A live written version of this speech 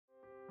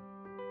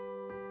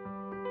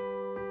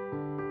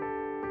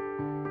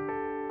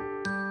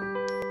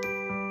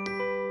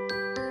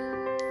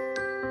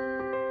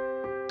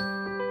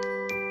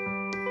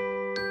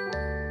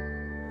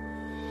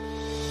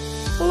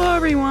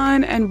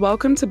everyone, and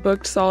welcome to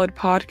Booked Solid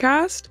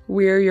Podcast.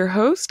 We're your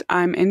host.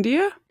 I'm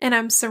India. And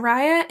I'm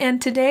Soraya,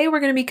 and today we're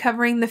going to be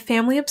covering The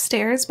Family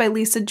Upstairs by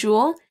Lisa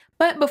Jewell.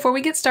 But before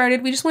we get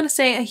started, we just want to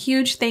say a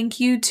huge thank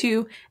you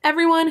to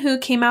everyone who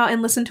came out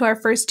and listened to our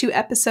first 2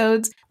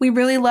 episodes. We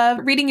really love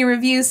reading your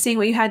reviews, seeing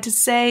what you had to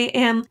say,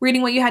 and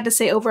reading what you had to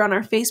say over on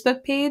our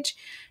Facebook page.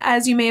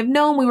 As you may have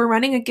known, we were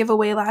running a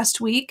giveaway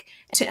last week.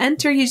 To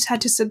enter, you just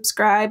had to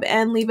subscribe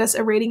and leave us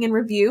a rating and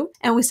review.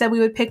 And we said we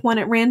would pick one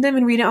at random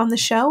and read it on the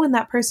show, and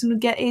that person would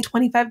get a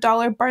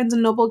 $25 Barnes &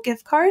 Noble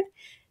gift card.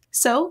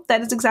 So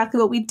that is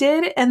exactly what we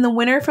did. And the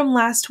winner from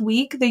last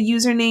week, the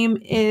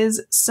username is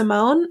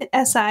Simone,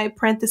 S-I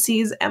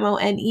parentheses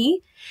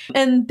M-O-N-E.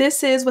 And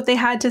this is what they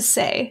had to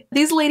say.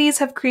 These ladies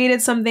have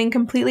created something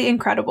completely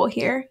incredible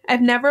here.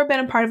 I've never been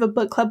a part of a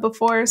book club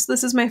before, so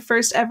this is my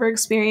first ever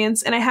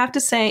experience. And I have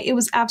to say, it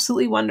was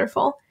absolutely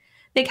wonderful.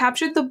 They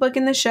captured the book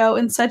and the show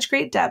in such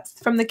great depth,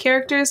 from the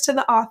characters to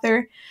the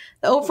author,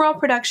 the overall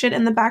production,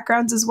 and the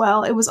backgrounds as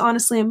well. It was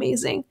honestly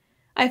amazing.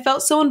 I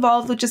felt so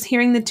involved with just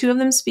hearing the two of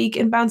them speak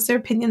and bounce their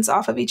opinions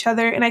off of each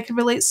other, and I could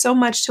relate so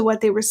much to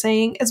what they were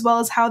saying, as well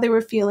as how they were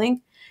feeling.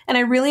 And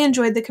I really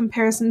enjoyed the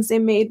comparisons they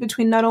made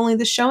between not only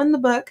the show and the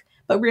book,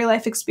 but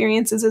real-life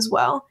experiences as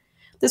well.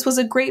 This was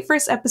a great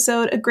first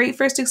episode, a great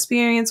first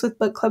experience with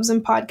book clubs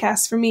and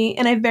podcasts for me,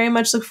 and I very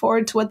much look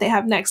forward to what they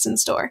have next in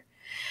store.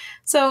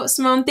 So,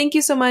 Simone, thank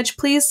you so much.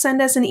 Please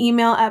send us an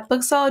email at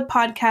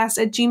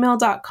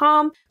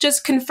booksolidpodcast@gmail.com,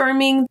 just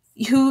confirming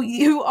who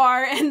you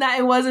are and that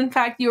it was, in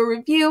fact, your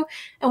review,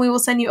 and we will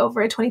send you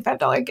over a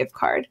 $25 gift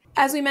card.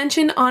 As we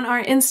mentioned on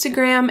our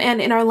Instagram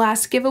and in our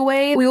last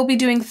giveaway, we will be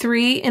doing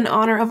 3 in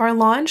honor of our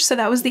launch, so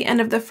that was the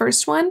end of the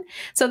first one.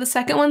 So the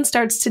second one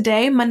starts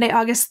today, Monday,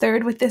 August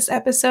 3rd, with this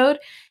episode.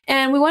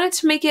 And we wanted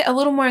to make it a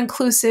little more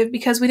inclusive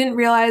because we didn't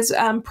realize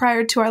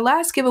prior to our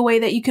last giveaway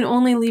that you can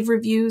only leave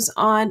reviews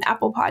on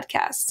Apple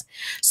Podcasts.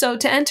 So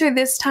to enter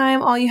this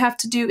time, all you have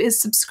to do is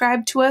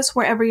subscribe to us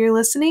wherever you're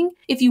listening.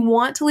 If you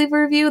want to leave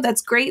a review,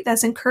 that's great.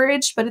 That's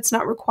encouraged, but it's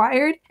not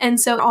required. And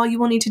so all you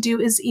will need to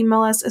do is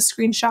email us a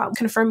screenshot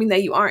confirming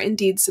that you are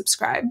indeed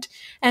subscribed.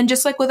 And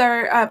just like with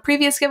our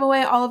previous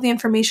giveaway, all of the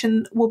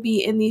information will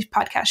be in the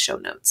podcast show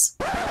notes.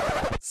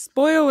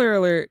 Spoiler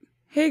alert.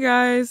 Hey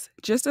guys,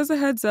 just as a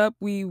heads up,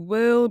 we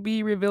will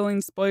be revealing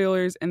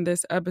spoilers in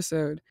this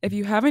episode. If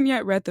you haven't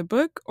yet read the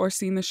book or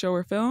seen the show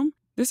or film,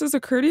 this is a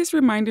courteous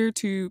reminder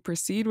to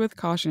proceed with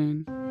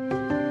caution.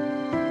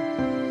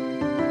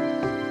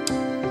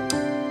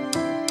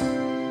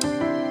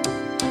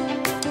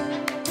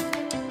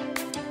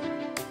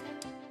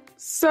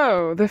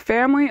 So, The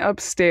Family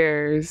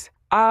Upstairs.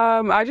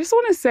 I just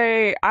want to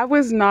say I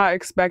was not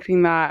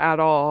expecting that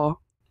at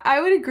all. I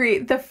would agree.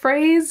 The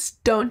phrase,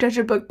 "don't judge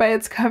a book by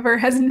its cover,"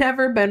 has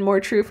never been more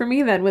true for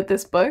me than with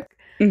this book,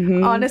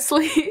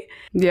 honestly.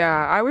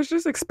 Yeah, I was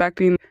just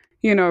expecting,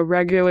 a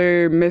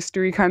regular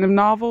mystery kind of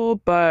novel,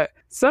 but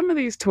some of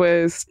these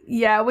twists...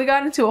 Yeah, we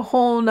got into a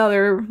whole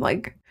nother,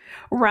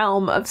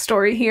 realm of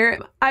story here.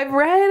 I've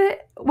read,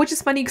 which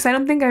is funny because I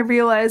don't think I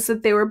realized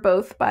that they were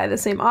both by the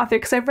same author,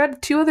 because I've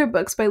read 2 other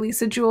books by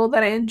Lisa Jewell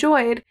that I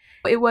enjoyed.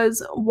 It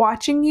was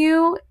Watching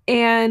You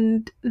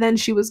and Then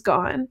She Was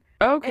Gone.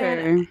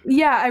 Okay. And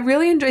yeah, I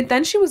really enjoyed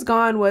Then She Was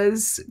Gone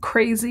was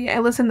crazy. I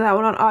listened to that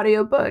one on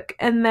audiobook.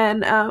 And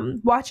then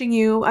Watching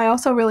You, I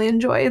also really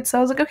enjoyed. So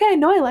I was like, okay, I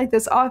know I like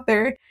this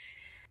author.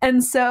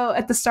 And so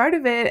at the start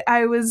of it,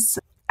 I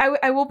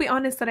will be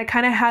honest that I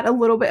kind of had a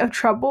little bit of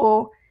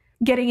trouble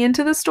getting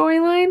into the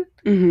storyline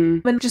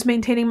and just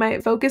maintaining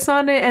my focus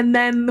on it. And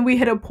then we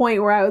hit a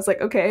point where I was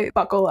like, okay,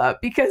 buckle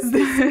up, because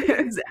this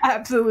is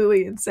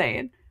absolutely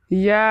insane.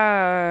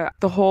 Yeah,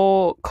 the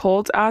whole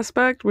cult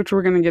aspect, which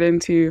we're going to get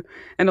into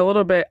in a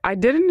little bit, I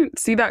didn't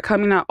see that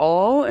coming at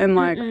all. And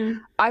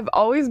I've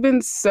always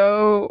been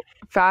so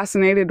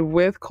fascinated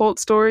with cult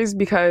stories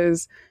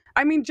because,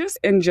 just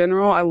in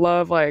general, I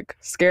love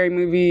scary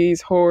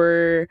movies,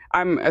 horror.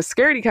 I'm a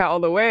scaredy cat all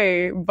the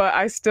way, but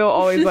I still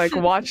always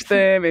watch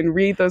them and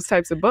read those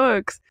types of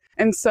books.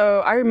 And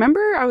so I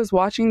remember I was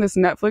watching this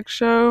Netflix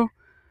show.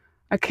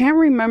 I can't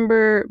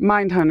remember,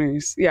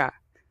 Mindhunters. Yeah.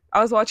 I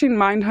was watching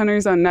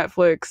Mindhunters on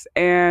Netflix,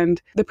 and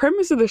the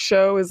premise of the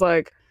show is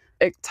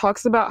it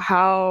talks about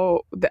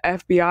how the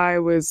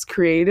FBI was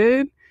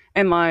created,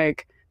 and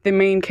the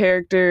main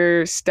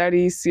character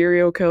studies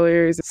serial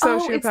killers,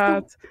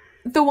 sociopaths.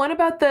 The one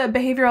about the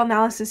behavioral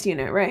analysis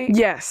unit, right?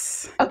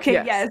 Yes. Okay,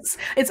 yes.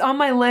 It's on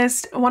my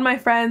list. One of my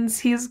friends,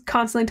 he's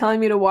constantly telling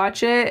me to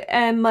watch it,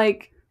 and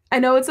I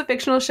know it's a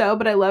fictional show,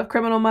 but I love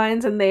Criminal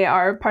Minds, and they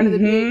are part of the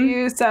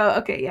BAU, so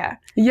okay, yeah.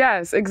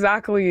 Yes,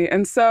 exactly.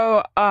 And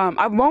so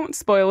I won't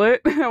spoil it.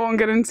 I won't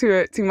get into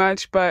it too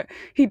much, but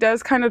he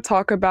does kind of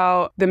talk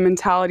about the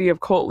mentality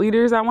of cult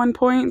leaders at one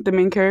point, the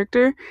main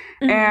character.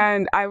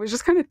 And I was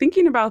just kind of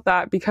thinking about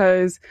that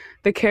because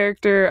the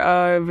character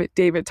of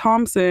David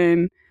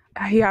Thompson,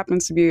 he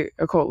happens to be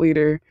a cult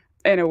leader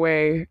in a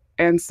way.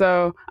 And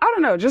so, I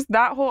don't know, just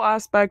that whole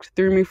aspect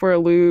threw me for a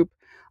loop.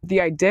 the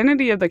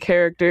identity of the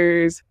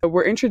characters.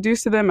 We're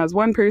introduced to them as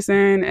one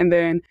person, and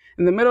then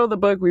in the middle of the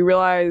book, we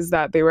realize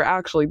that they were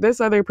actually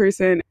this other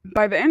person.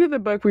 By the end of the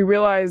book, we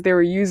realized they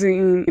were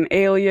using an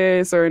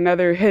alias or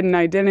another hidden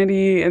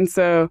identity. And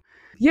so,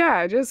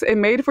 yeah, just it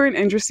made for an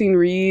interesting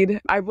read.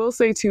 I will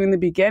say, too, in the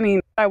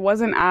beginning, I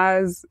wasn't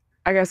as,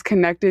 I guess,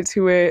 connected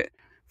to it.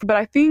 But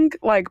I think,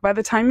 like, by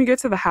the time you get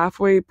to the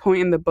halfway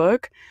point in the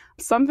book,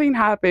 something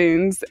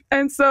happens.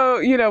 And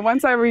so,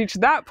 once I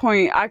reached that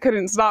point, I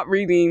couldn't stop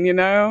reading,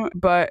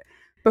 But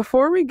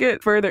before we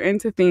get further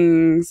into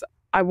things,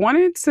 I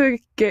wanted to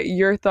get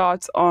your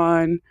thoughts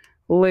on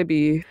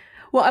Libby.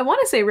 Well, I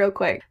want to say real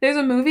quick, there's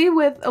a movie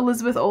with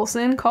Elizabeth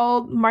Olsen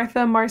called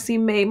Martha, Marcy,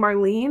 May,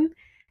 Marlene,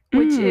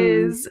 which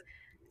is...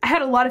 I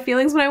had a lot of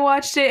feelings when I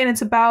watched it, and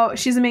it's about,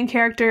 she's the main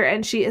character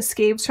and she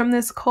escapes from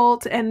this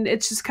cult, and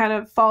it's just kind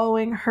of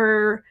following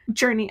her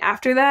journey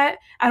after that.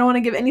 I don't want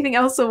to give anything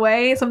else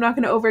away, so I'm not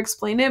going to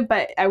over-explain it,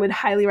 but I would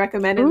highly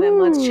recommend it, and then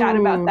let's chat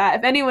about that.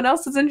 If anyone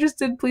else is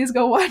interested, please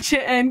go watch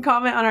it and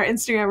comment on our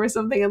Instagram or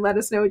something and let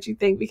us know what you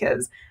think,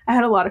 because I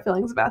had a lot of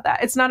feelings about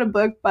that. It's not a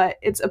book, but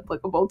it's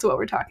applicable to what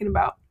we're talking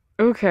about.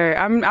 Okay,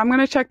 I'm going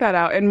to check that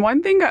out. And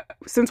one thing,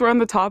 since we're on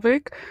the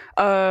topic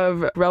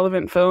of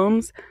relevant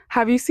films,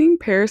 have you seen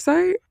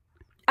Parasite?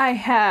 I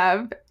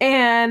have,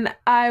 and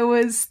I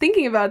was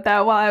thinking about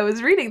that while I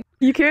was reading.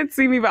 You can't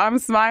see me, but I'm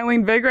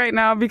smiling big right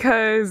now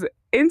because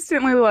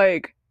instantly,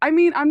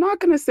 I'm not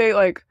going to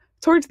say,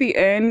 towards the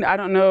end, I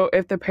don't know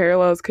if the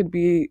parallels could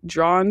be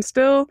drawn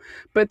still,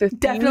 but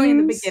definitely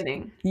in the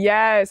beginning.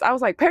 Yes, I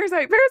was like,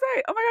 Parasite!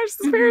 Oh my gosh,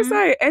 this is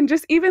Parasite! And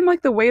just even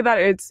the way that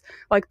it's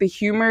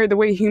the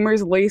way humor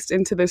is laced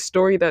into this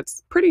story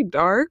that's pretty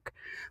dark.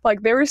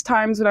 There was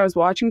times when I was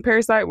watching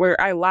Parasite where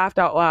I laughed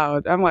out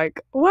loud. I'm like,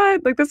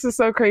 what? This is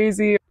so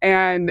crazy.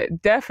 And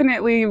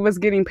definitely was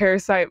getting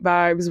Parasite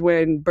vibes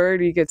when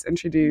Birdie gets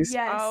introduced.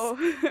 Yes.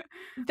 Oh.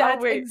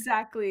 That's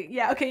exactly.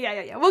 Yeah, okay,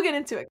 yeah. We'll get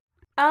into it.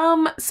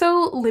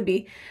 So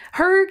Libby,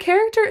 her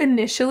character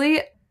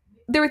initially,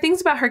 there were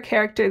things about her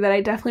character that I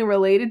definitely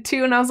related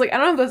to, and I was like, I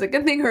don't know if that's a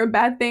good thing or a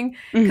bad thing,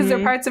 because there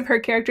are parts of her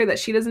character that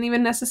she doesn't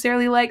even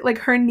necessarily like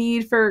her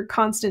need for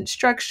constant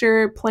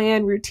structure,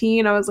 plan,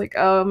 routine. I was like,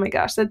 oh my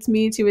gosh, that's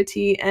me to a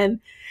T, and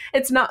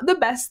it's not the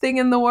best thing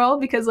in the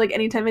world, because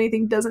anytime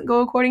anything doesn't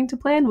go according to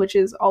plan, which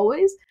is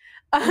always,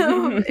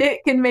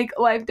 it can make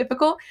life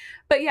difficult.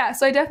 But yeah,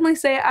 so I definitely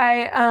say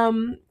I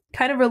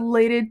kind of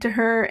related to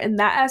her in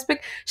that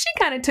aspect. She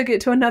kind of took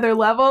it to another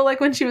level,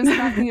 when she was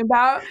talking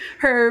about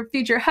her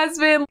future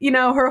husband,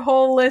 her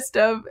whole list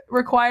of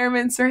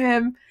requirements for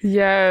him.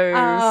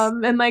 Yes.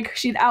 And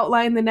she'd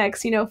outline the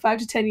next, 5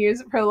 to 10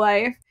 years of her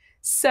life.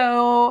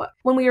 So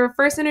when we were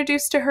first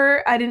introduced to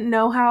her, I didn't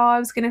know how I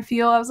was going to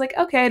feel. I was like,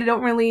 okay, I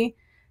don't really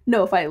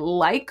know if I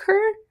like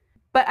her,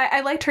 but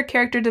I liked her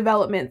character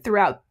development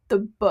throughout the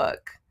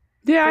book.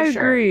 Yeah, I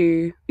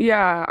agree.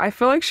 Yeah, I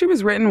feel like she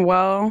was written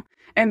well.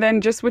 And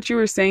then just what you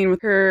were saying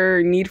with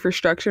her need for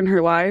structure in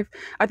her life,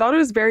 I thought it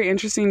was very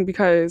interesting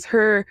because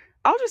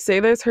I'll just say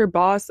this, her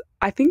boss,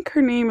 I think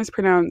her name is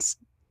pronounced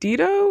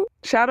Dito.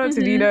 Shout out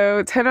to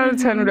Dito. 10 out of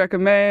 10 would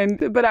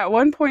recommend. But at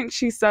one point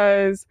she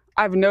says,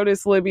 I've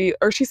noticed Libby,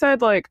 or she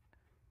said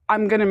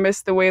I'm going to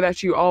miss the way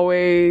that you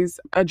always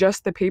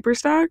adjust the paper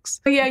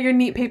stacks. Yeah, your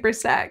neat paper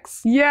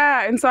stacks.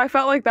 Yeah, and so I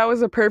felt like that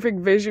was a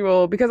perfect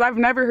visual because I've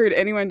never heard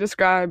anyone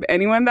describe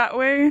anyone that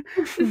way.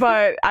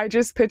 But I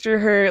just picture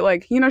her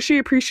she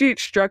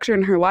appreciates structure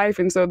in her life.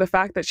 And so the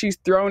fact that she's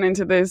thrown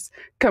into this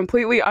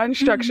completely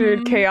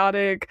unstructured,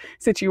 chaotic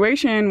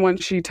situation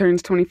once she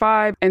turns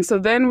 25. And so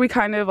then we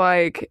kind of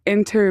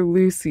enter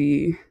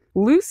Lucy.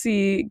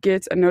 Lucy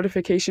gets a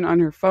notification on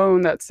her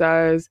phone that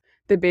says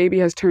the baby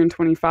has turned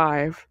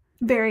 25.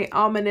 Very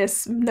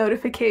ominous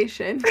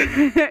notification.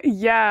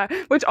 Yeah,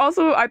 which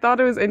also I thought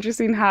it was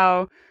interesting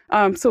how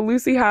so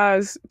Lucy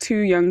has 2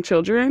 young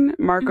children,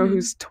 Marco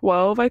who's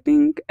 12 I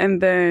think, and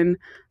then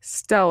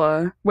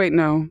Stella. Wait,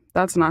 no,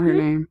 that's not her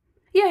name.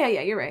 Yeah,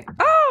 you're right.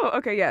 Oh,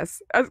 okay,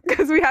 yes.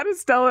 Because we had a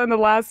Stella in the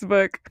last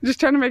book. Just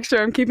trying to make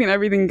sure I'm keeping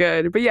everything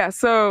good. But yeah,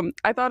 so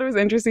I thought it was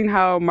interesting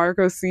how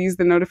Marco sees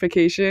the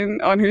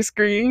notification on her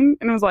screen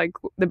and was like,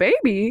 the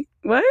baby?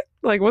 What?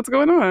 What's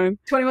going on?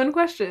 21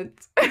 questions.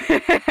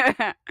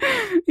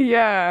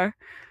 Yeah.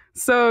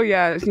 So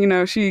yeah,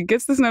 she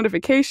gets this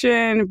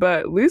notification,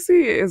 but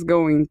Lucy is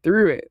going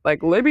through it.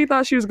 Libby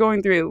thought she was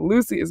going through it.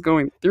 Lucy is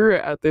going through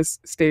it at this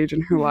stage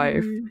in her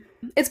life.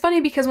 It's funny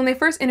because when they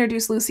first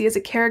introduced Lucy as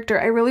a character,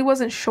 I really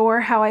wasn't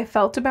sure how I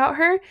felt about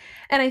her.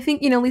 And I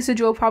think, Lisa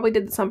Jewell probably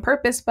did this on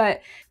purpose,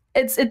 but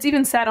it's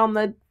even said on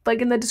the,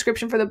 in the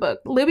description for the book,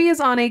 Libby is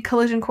on a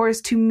collision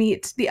course to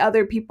meet the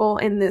other people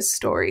in this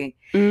story.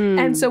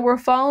 And so we're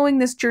following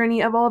this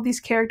journey of all of these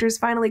characters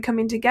finally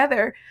coming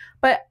together.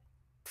 But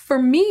for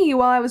me,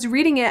 while I was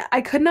reading it, I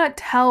could not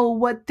tell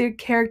what their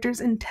characters'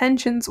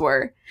 intentions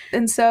were.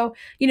 And so,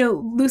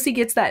 Lucy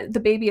gets that the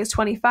baby is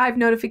 25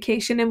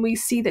 notification, and we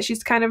see that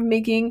she's kind of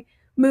making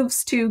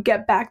moves to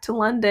get back to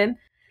London.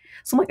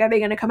 So I'm like, are they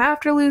going to come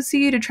after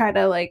Lucy to try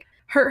to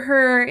hurt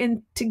her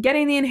into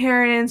getting the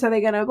inheritance? Are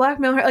they going to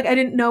blackmail her? Like, I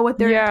didn't know what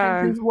their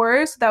intentions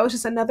were. So that was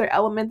just another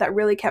element that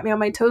really kept me on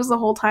my toes the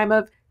whole time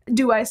of,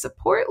 do I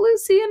support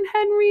Lucy and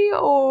Henry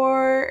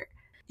or...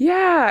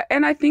 Yeah,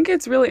 and I think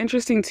it's really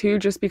interesting too,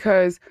 just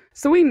because,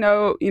 so we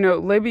know,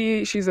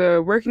 Libby, she's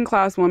a working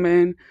class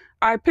woman.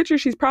 I picture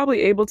she's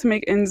probably able to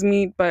make ends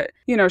meet, but,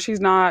 she's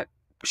not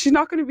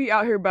going to be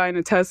out here buying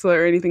a Tesla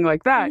or anything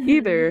like that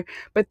either.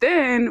 But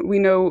then we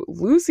know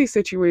Lucy's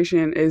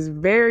situation is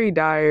very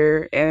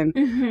dire. And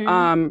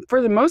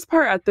for the most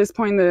part, at this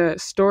point in the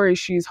story,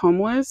 she's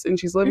homeless and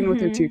she's living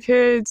with her 2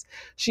 kids.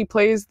 She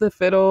plays the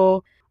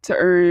fiddle to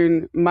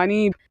earn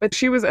money, but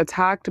she was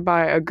attacked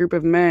by a group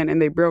of men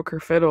and they broke her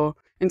fiddle.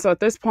 And so at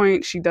this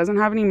point, she doesn't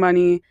have any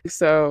money.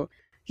 So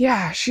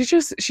yeah, she's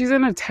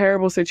in a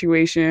terrible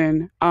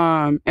situation.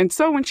 And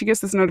so when she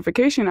gets this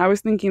notification, I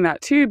was thinking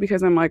that too,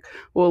 because I'm like,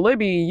 well,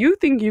 Libby, you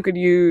think you could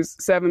use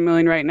 7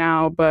 million right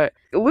now, but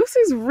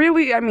Lucy's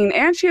really,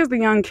 and she has the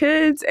young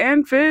kids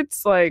and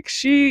Fitz, like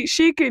she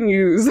can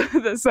use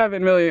the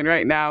 7 million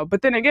right now.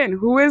 But then again,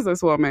 who is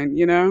this woman,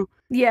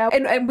 Yeah,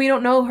 and we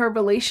don't know her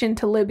relation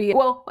to Libby.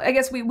 Well, I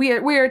guess we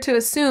are to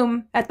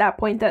assume at that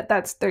point that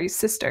that's their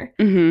sister.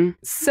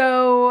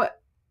 So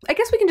I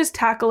guess we can just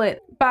tackle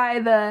it by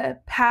the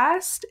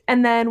past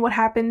and then what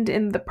happened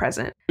in the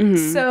present.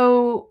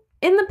 So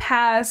in the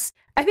past,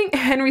 I think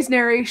Henry's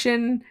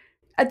narration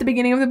at the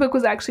beginning of the book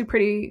was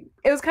actually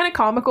it was kind of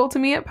comical to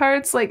me at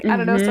parts. Like, I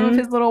don't know, some of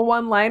his little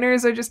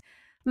one-liners are just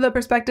the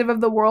perspective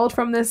of the world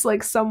from this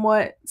like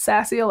somewhat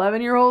sassy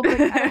 11-year-old. Like,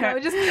 I don't know,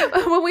 just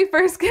when we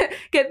first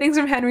get things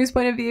from Henry's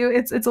point of view,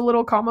 it's a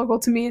little comical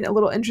to me and a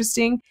little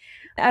interesting.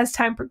 As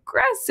time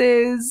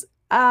progresses,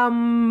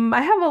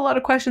 I have a lot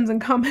of questions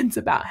and comments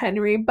about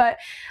Henry, but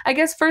I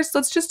guess first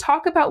let's just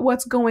talk about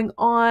what's going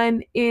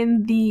on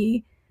in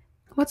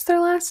what's their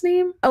last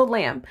name? Oh,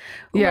 Lamb.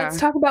 Yeah. Let's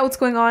talk about what's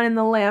going on in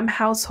the Lamb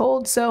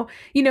household. So,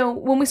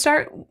 when we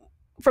start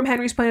from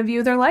Henry's point of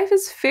view, their life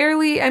is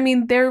fairly,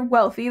 they're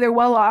wealthy, they're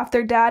well off.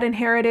 Their dad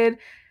inherited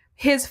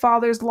his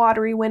father's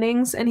lottery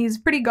winnings, and he's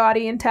pretty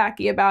gaudy and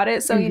tacky about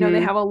it. So,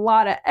 they have a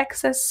lot of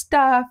excess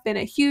stuff and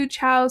a huge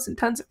house and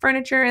tons of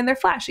furniture, and they're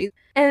flashy.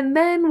 And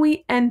then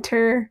we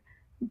enter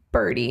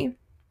Birdie.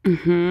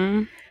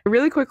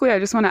 Really quickly, I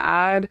just want to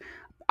add,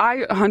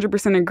 I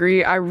 100%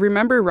 agree. I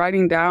remember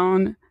writing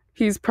down,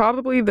 he's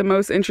probably the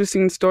most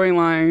interesting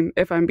storyline,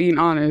 if I'm being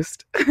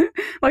honest.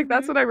 Like,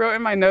 that's what I wrote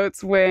in my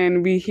notes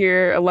when we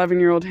hear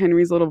 11-year-old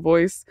Henry's little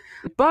voice.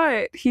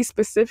 But he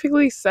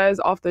specifically says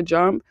off the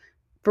jump,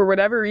 for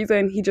whatever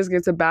reason, he just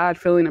gets a bad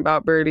feeling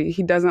about Birdie.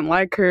 He doesn't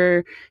like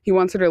her. He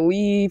wants her to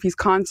leave. He's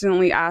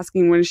constantly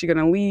asking, when is she going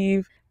to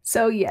leave?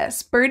 So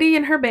yes, Birdie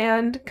and her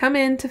band come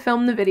in to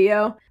film the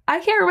video. I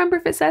can't remember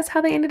if it says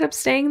how they ended up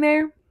staying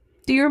there.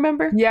 Do you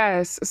remember?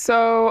 Yes.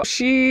 So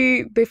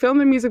they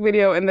filmed the music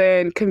video, and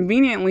then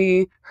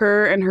conveniently,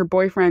 her and her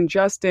boyfriend,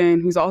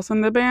 Justin, who's also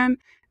in the band,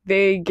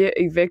 they get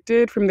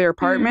evicted from their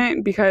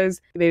apartment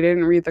because they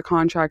didn't read the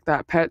contract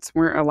that pets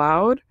weren't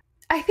allowed.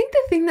 I think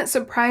the thing that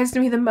surprised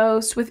me the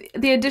most with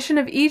the addition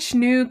of each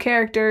new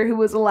character that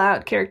was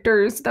allowed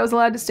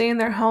to stay in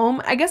their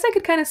home, I guess I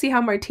could kind of see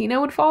how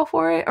Martina would fall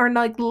for it or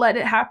like let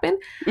it happen.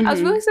 I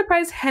was really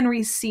surprised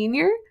Henry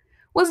Sr.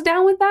 was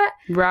down with that.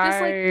 Right.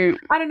 Just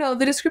like, I don't know,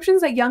 the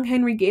descriptions that young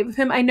Henry gave of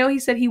him, I know he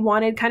said he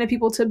wanted kind of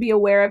people to be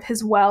aware of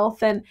his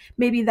wealth, and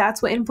maybe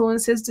that's what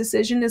influenced his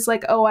decision is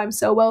like, oh, I'm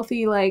so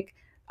wealthy, like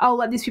I'll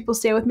let these people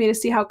stay with me to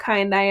see how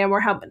kind I am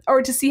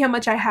or to see how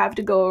much I have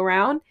to go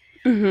around.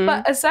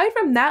 But aside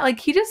from that, like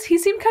he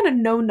seemed kind of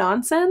no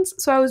nonsense.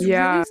 So I was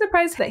really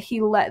surprised that he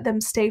let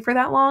them stay for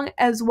that long,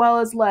 as well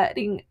as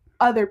letting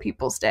other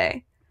people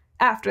stay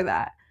after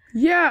that.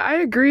 Yeah, I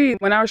agree.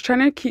 When I was trying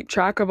to keep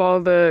track of all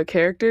the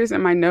characters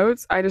in my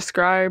notes, I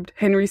described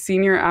Henry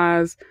Sr.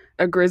 as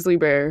a grizzly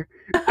bear.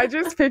 I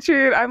just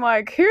pictured, I'm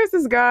like, here's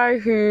this guy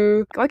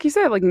who, like you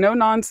said, like no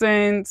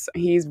nonsense.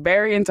 He's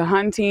very into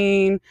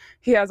hunting.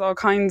 He has all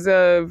kinds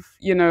of,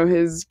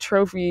 his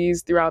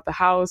trophies throughout the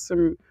house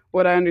from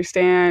what I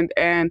understand.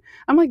 And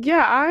I'm like,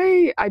 yeah,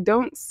 I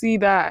don't see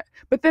that.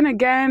 But then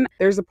again,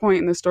 there's a point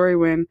in the story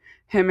when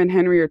him and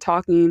Henry are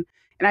talking,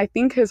 and I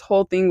think his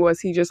whole thing was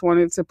he just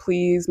wanted to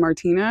please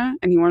Martina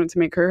and he wanted to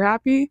make her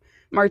happy.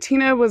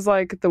 Martina was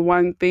like the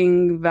one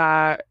thing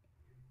that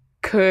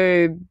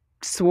could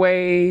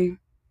sway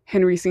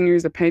Henry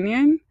Sr.'s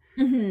opinion.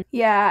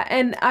 Yeah,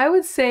 and I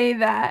would say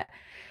that,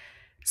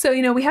 so,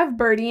 we have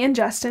Birdie and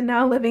Justin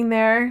now living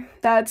there.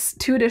 That's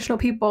 2 additional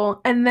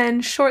people. And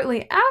then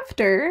shortly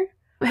after,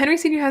 Henry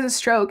Sr. has a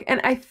stroke. And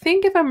I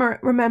think if I'm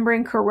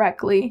remembering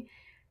correctly,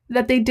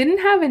 that they didn't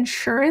have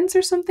insurance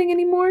or something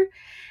anymore.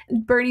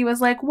 Birdie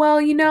was like, well,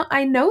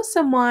 I know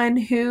someone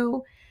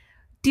who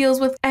deals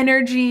with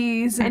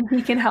energies and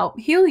he can help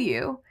heal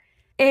you.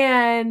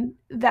 And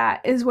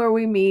that is where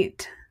we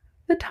meet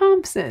the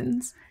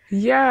Thompsons.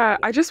 Yeah,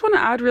 I just want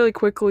to add really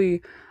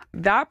quickly,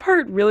 that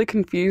part really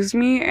confused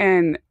me.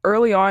 And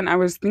early on, I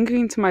was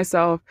thinking to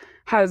myself,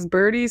 has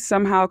Birdie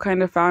somehow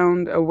kind of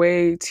found a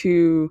way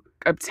to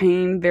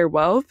obtain their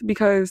wealth,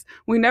 because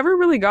we never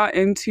really got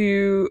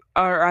into,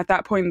 or at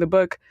that point in the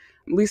book,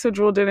 Lisa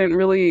Jewell didn't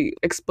really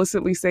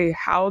explicitly say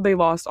how they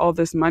lost all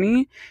this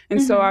money.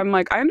 And so I'm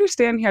like, I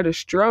understand he had a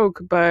stroke,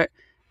 but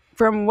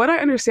from what I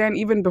understand,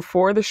 even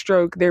before the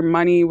stroke, their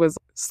money was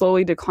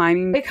slowly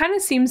declining. It kind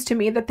of seems to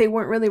me that they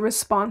weren't really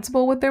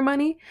responsible with their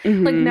money.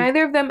 Like,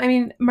 neither of them, I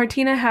mean,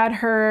 Martina had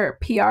her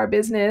PR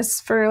business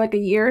for like a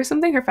year or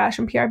something, her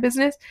fashion PR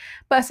business.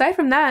 But aside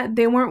from that,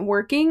 they weren't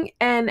working.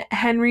 And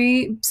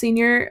Henry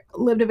Sr.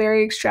 lived a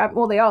very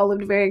they all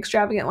lived a very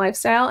extravagant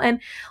lifestyle. And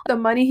the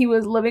money he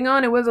was living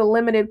on, it was a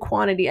limited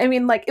quantity. I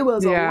mean, like, it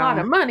was a lot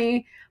of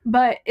money,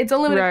 but it's a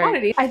limited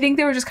quantity. I think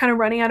they were just kind of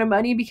running out of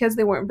money because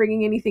they weren't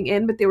bringing anything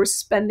in, but they were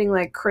spending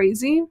like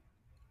crazy.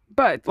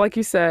 But like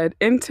you said,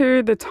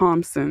 enter the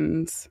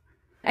Thompsons.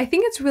 I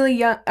think it's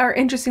really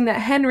interesting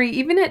that Henry,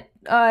 even at,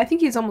 I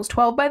think he's almost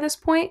 12 by this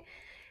point,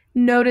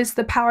 noticed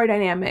the power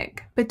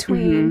dynamic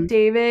between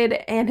David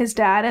and his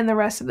dad and the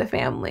rest of the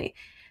family.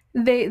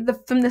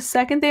 From the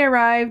second they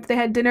arrived, they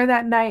had dinner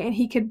that night, and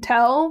he could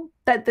tell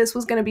that this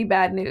was going to be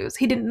bad news.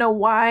 He didn't know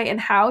why and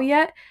how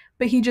yet,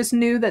 but he just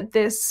knew that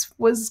this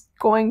was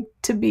going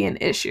to be an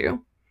issue.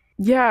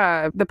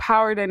 Yeah, the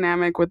power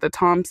dynamic with the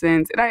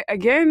Thompsons.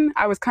 And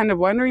I was kind of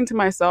wondering to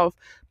myself,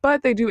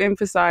 but they do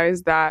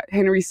emphasize that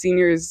Henry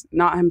Sr. is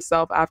not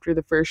himself after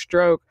the first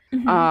stroke.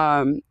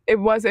 It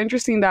was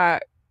interesting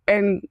that,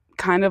 and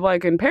kind of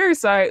like in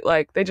Parasite,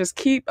 like they just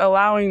keep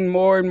allowing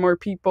more and more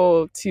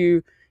people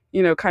to,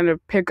 kind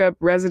of pick up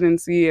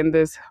residency in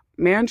this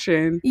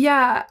mansion.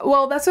 Yeah,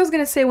 well, that's what I was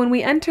going to say. When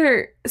we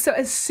enter, so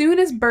as soon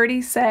as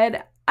Birdie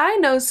said, I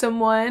know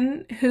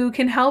someone who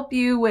can help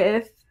you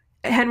with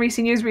Henry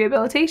Sr.'s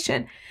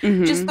rehabilitation.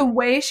 Just the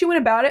way she went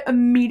about it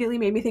immediately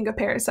made me think of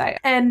Parasite.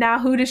 And now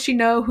who does she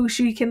know who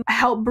she can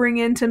help bring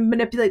in to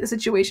manipulate the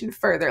situation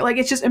further? Like,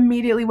 it's just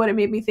immediately what it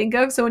made me think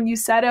of. So when you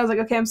said it, I was like,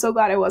 okay, I'm so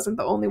glad I wasn't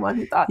the only one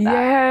who thought that.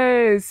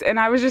 Yes. And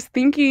I was just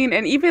thinking,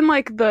 and even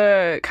like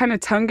the kind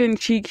of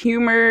tongue-in-cheek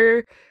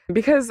humor,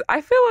 because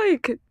I feel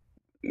like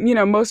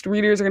most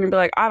readers are going to be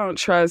like, I don't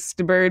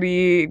trust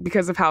Birdie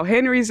because of how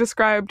Henry's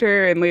described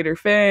her and later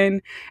Finn.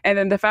 And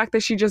then the fact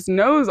that she just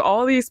knows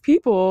all these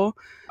people,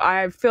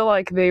 I felt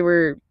like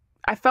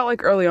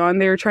early on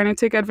they were trying to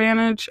take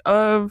advantage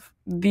of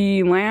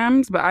the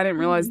Lambs, but I didn't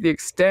realize the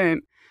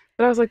extent.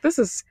 But I was like, this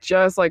is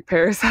just like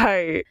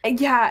Parasite.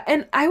 Yeah,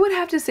 and I would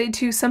have to say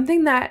too,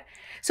 something that,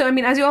 so, I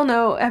mean, as you all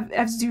know,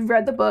 as you've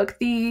read the book,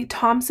 the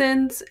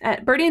Thompsons,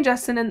 Birdie and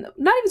Justin, and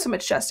not even so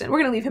much Justin. We're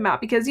going to leave him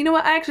out because, you know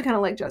what? I actually kind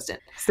of like Justin.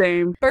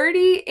 Same.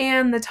 Birdie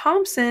and the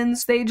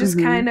Thompsons, they just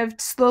kind of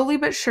slowly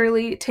but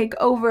surely take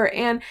over.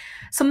 And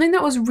something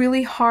that was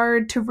really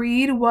hard to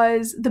read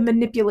was the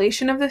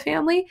manipulation of the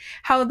family,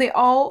 how they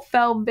all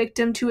fell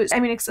victim to it.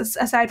 I mean,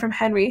 aside from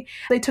Henry,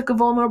 they took a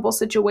vulnerable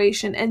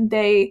situation and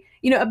they,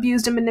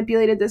 abused and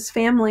manipulated this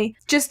family.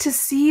 Just to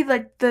see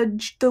like the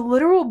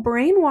literal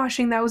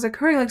brainwashing that was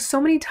occurring. Like,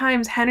 so many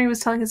times Henry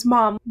was telling his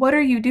mom, what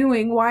are you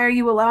doing? Why are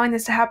you allowing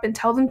this to happen?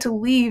 Tell them to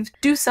leave.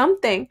 Do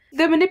something.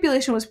 The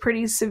manipulation was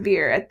pretty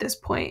severe at this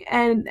point.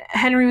 And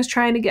Henry was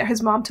trying to get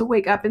his mom to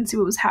wake up and see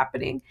what was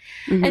happening.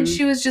 And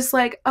she was just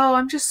like, oh,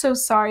 I'm just so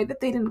sorry that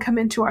they didn't come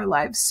into our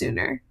lives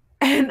sooner.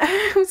 And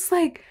I was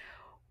like,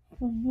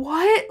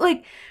 what?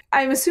 Like,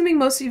 I'm assuming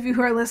most of you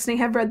who are listening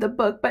have read the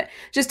book, but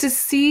just to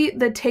see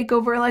the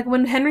takeover, like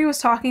when Henry was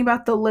talking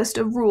about the list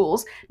of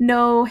rules,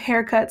 no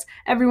haircuts,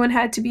 everyone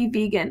had to be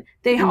vegan.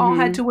 They all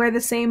had to wear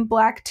the same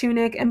black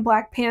tunic and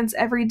black pants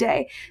every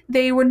day.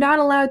 They were not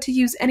allowed to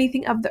use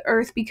anything of the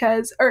earth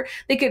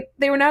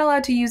they were not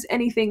allowed to use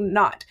anything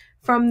not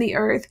from the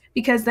earth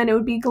because then it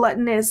would be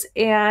gluttonous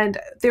and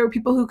there were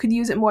people who could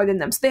use it more than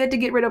them. So they had to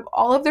get rid of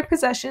all of their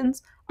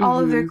possessions, all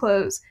of their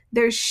clothes,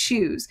 their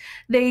shoes.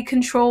 They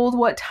controlled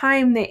what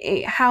time they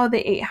ate,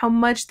 how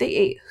much they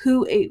ate,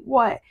 who ate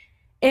what.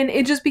 And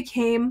it just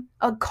became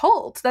a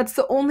cult. That's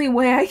the only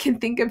way I can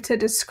think of to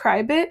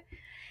describe it.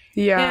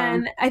 Yeah.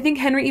 And I think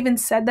Henry even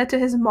said that to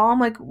his mom,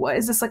 like, what,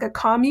 is this like a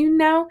commune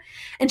now?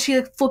 And she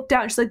like flipped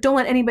out. She's like, don't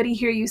let anybody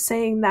hear you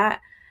saying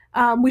that.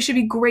 We should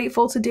be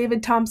grateful to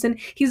David Thompson.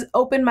 He's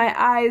opened my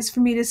eyes for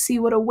me to see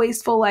what a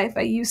wasteful life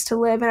I used to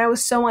live. And I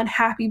was so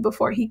unhappy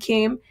before he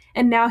came.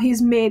 And now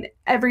he's made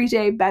every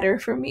day better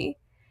for me.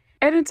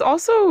 And it's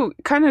also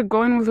kind of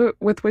going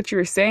with what you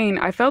were saying.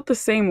 I felt the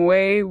same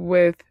way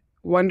with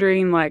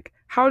wondering, like,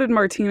 how did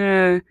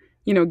Martina,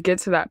 get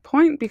to that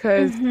point?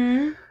 Because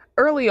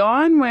early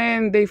on,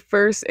 when they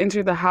first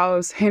entered the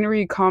house,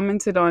 Henry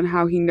commented on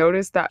how he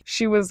noticed that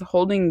she was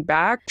holding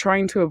back,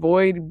 trying to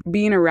avoid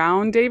being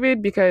around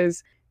David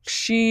because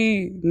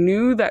she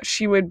knew that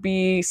she would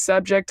be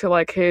subject to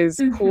like his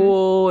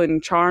pull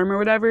and charm or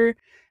whatever.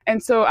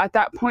 And so at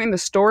that point in the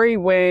story,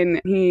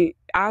 when he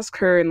asked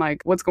her and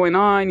like, what's going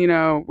on?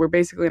 We're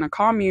basically in a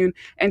commune.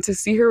 And to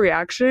see her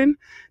reaction,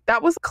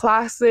 that was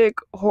classic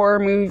horror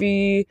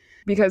movie,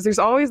 because there's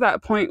always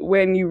that point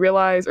when you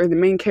realize, or the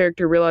main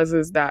character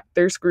realizes that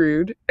they're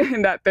screwed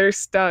and that they're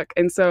stuck.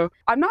 And so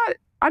I'm not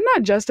I'm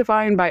not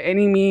justifying by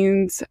any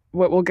means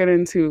what we'll get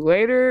into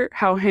later,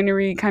 how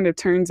Henry kind of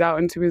turns out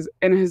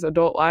in his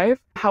adult life.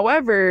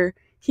 However,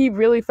 he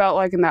really felt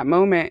like in that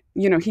moment,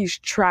 he's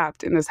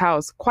trapped in this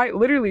house, quite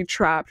literally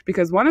trapped,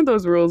 because one of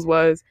those rules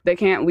was they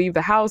can't leave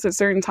the house at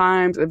certain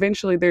times.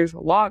 Eventually, there's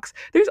locks.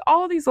 There's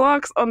all these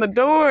locks on the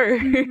door.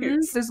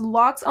 Mm-hmm. There's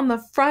locks on the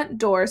front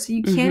door, so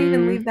you can't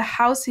even leave the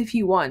house if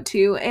you want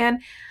to.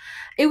 And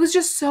it was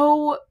just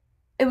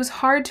it was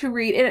hard to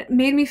read. It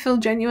made me feel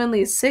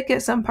genuinely sick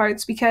at some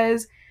parts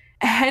because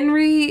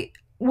Henry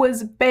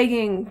was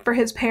begging for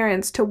his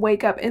parents to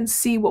wake up and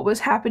see what was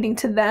happening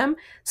to them,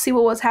 see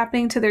what was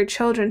happening to their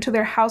children, to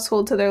their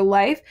household, to their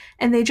life,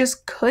 and they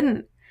just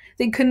couldn't.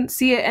 They couldn't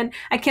see it. And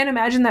I can't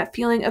imagine that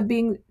feeling of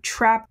being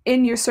trapped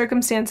in your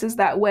circumstances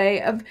that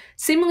way, of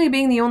seemingly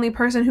being the only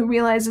person who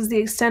realizes the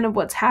extent of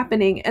what's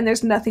happening, and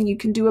there's nothing you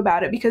can do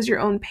about it because your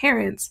own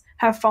parents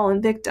have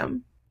fallen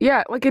victim.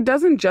 Yeah, like it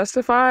doesn't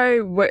justify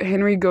what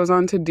Henry goes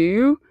on to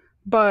do,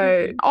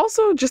 but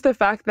also just the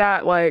fact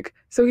that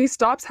so he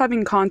stops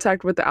having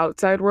contact with the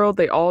outside world.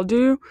 They all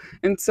do.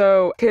 And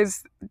so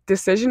his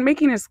decision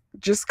making is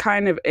just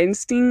kind of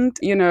instinct.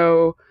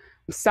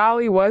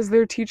 Sally was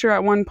their teacher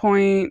at one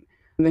point,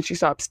 and then she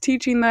stops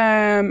teaching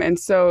them. And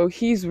so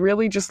he's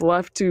really just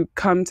left to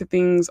come to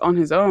things on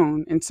his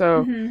own. And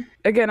so,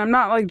 again, I'm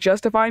not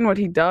justifying what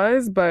he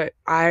does, but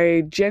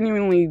I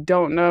genuinely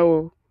don't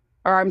know.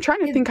 Or I'm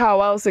trying to think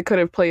how else it could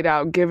have played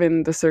out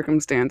given the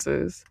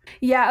circumstances.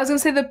 Yeah, I was going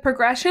to say the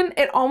progression,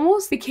 it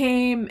almost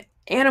became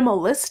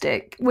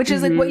animalistic, which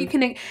is what you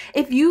can...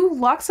 If you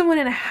lock someone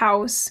in a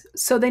house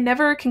so they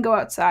never can go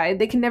outside,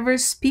 they can never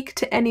speak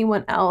to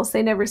anyone else,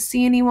 they never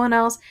see anyone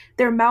else,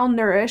 they're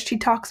malnourished. He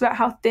talks about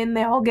how thin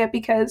they all get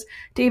because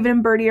David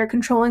and Bertie are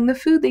controlling the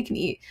food they can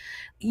eat.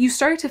 You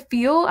start to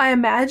feel, I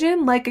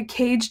imagine, like a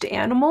caged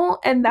animal,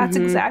 and that's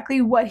exactly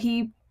what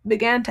he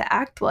began to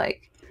act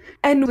like.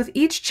 And with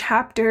each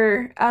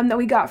chapter that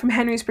we got from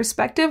Henry's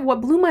perspective,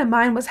 what blew my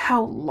mind was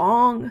how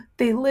long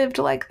they lived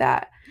like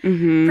that.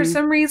 For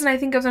some reason, I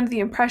think I was under the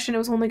impression it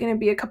was only going to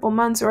be a couple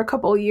months or a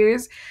couple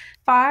years.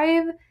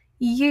 5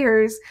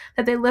 years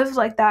that they lived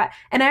like that.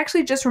 And I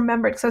actually just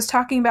remembered, because I was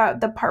talking about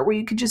the part where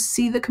you could just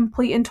see the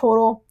complete and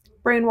total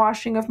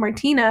brainwashing of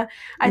Martina.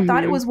 I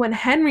thought it was when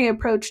Henry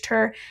approached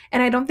her,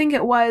 and I don't think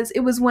it was.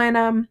 It was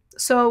when,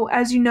 so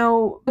as you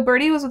know,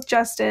 Bertie was with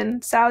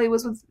Justin, Sally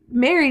was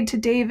married to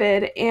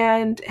David,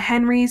 and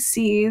Henry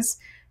sees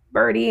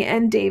Bertie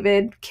and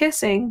David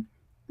kissing.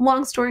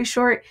 Long story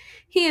short,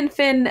 he and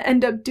Finn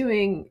end up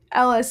doing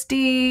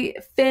LSD.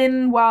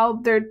 Finn, while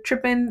they're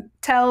tripping,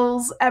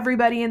 tells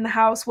everybody in the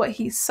house what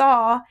he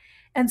saw,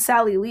 and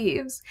Sally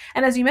leaves.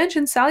 And as you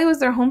mentioned, Sally was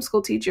their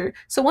homeschool teacher.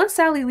 So once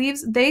Sally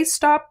leaves, they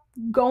stop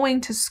going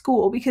to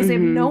school because they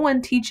have no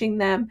one teaching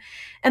them.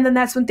 And then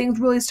that's when things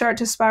really start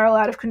to spiral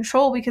out of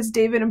control, because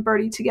David and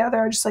Bertie together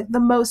are just the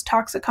most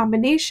toxic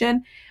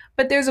combination.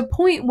 But there's a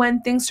point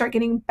when things start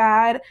getting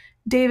bad.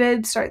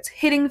 David starts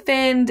hitting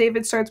Finn.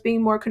 David starts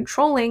being more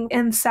controlling.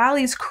 And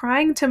Sally's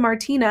crying to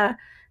Martina,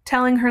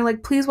 telling her,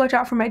 please watch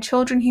out for my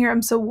children here.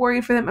 I'm so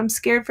worried for them. I'm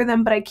scared for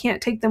them, but I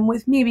can't take them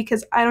with me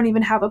because I don't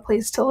even have a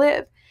place to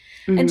live.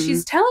 And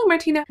she's telling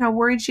Martina how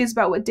worried she is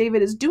about what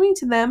David is doing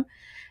to them.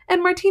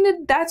 And Martina,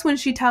 that's when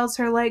she tells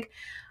her,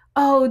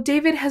 oh,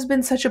 David has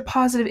been such a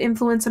positive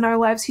influence in our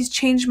lives. He's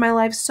changed my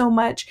life so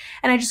much.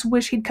 And I just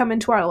wish he'd come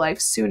into our life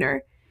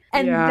sooner.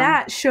 And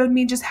that showed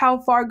me just how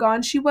far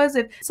gone she was.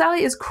 If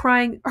Sally is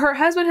crying, her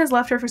husband has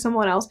left her for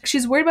someone else.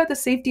 She's worried about the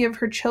safety of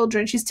her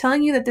children. She's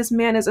telling you that this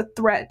man is a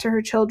threat to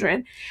her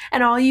children.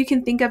 And all you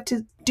can think of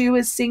to do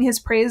is sing his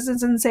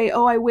praises and say,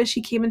 oh, I wish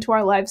he came into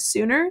our lives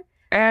sooner.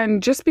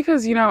 And just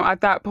because,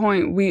 at that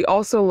point, we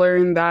also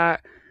learned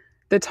that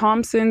the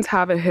Thompsons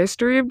have a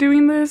history of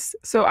doing this.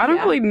 So I don't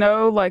really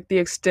know, the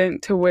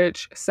extent to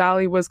which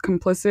Sally was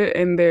complicit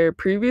in their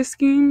previous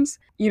schemes.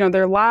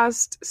 Their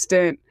last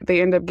stint,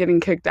 they end up getting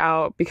kicked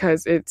out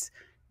because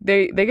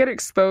they get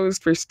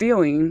exposed for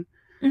stealing.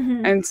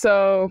 And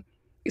so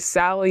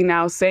Sally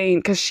now saying,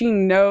 because she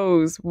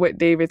knows what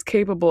David's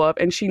capable of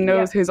and she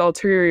knows his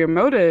ulterior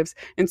motives.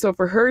 And so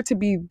for her to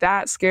be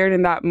that scared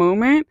in that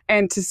moment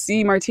and to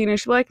see Martina,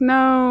 she's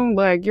no,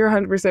 you're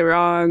 100%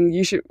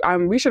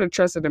 wrong. We should have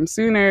trusted him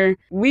sooner.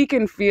 We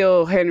can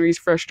feel Henry's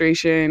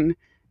frustration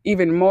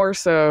even more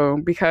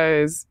so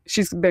because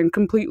she's been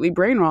completely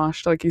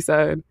brainwashed, like you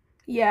said.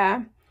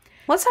 Yeah.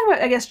 Let's talk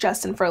about, I guess,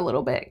 Justin for a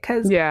little bit,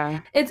 because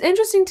it's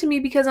interesting to me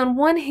because on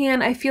one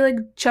hand, I feel like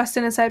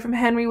Justin, aside from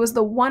Henry, was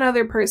the one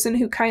other person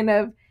who kind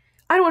of,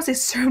 I don't want to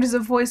say served as a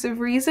voice of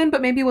reason,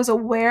 but maybe was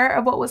aware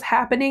of what was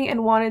happening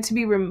and wanted to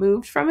be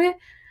removed from it.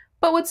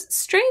 But what's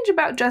strange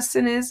about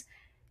Justin is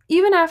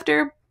even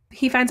after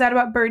he finds out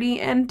about Bertie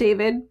and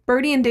David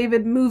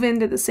move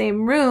into the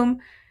same room,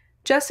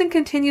 Justin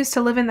continues to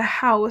live in the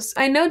house.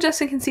 I know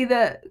Justin can see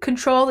the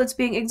control that's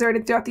being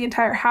exerted throughout the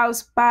entire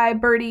house by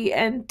Bertie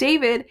and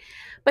David,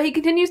 but he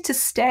continues to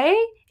stay,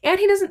 and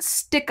he doesn't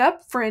stick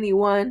up for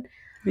anyone.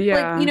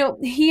 Yeah.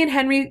 He and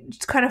Henry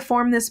just kind of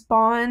form this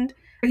bond.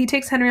 He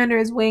takes Henry under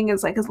his wing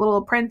as his little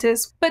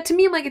apprentice. But to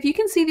me, if you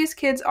can see these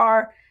kids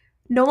are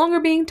no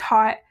longer being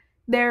taught.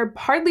 They're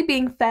hardly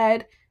being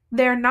fed.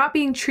 They're not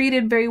being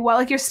treated very well.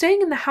 Like, you're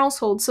staying in the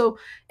household. So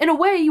in a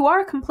way, you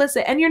are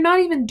complicit and you're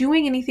not even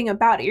doing anything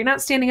about it. You're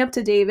not standing up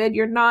to David.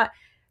 You're not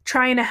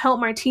trying to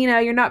help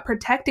Martina. You're not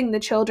protecting the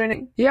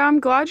children. Yeah, I'm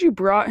glad you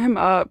brought him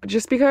up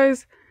just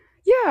because,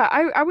 yeah,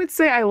 I would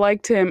say I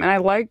liked him and I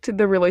liked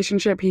the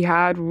relationship he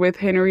had with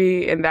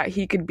Henry and that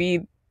he could be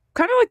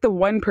kind of like the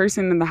one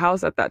person in the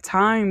house at that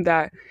time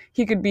that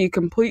he could be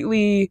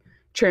completely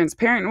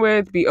transparent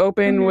with, be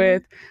open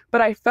with.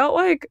 But I felt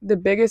like the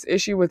biggest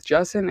issue with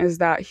Justin is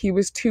that he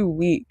was too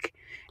weak.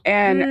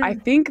 And I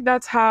think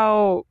that's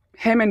how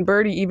him and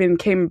Birdie even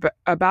came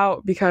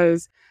about,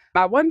 because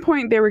at one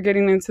point they were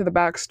getting into the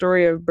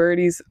backstory of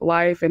Birdie's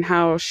life and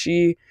how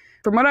she,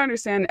 from what I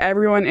understand,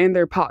 everyone in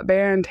their pop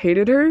band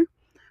hated her.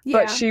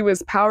 But she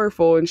was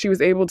powerful and she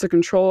was able to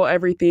control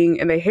everything,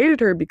 and they hated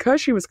her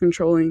because she was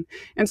controlling.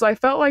 And so I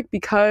felt like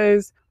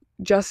because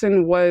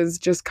Justin was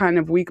just kind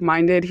of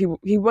weak-minded,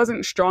 he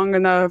wasn't strong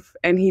enough,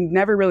 and he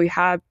never really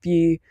had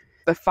the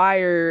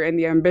fire and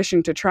the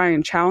ambition to try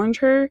and challenge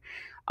her.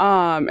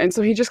 And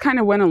so he just kind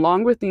of went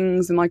along with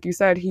things. And like you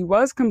said, he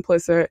was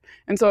complicit.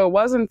 And so it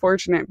was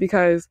unfortunate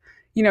because,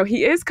 you know,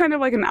 he is kind of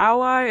like an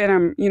ally,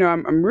 and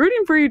I'm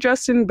rooting for you,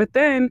 Justin. But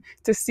then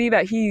to see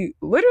that he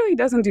literally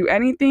doesn't do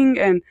anything.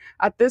 And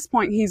at this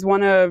point, he's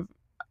one of,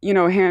 you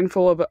know, a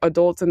handful of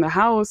adults in the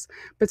house.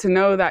 But to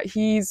know that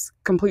he's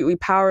completely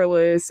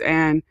powerless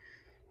and,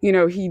 you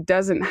know, he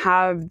doesn't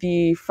have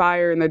the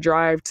fire and the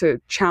drive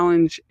to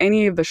challenge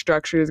any of the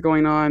structures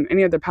going on,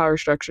 any of the power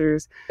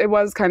structures, it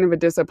was kind of a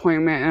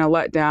disappointment and a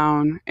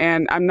letdown.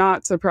 And I'm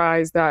not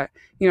surprised that,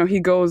 you know, he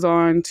goes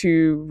on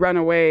to run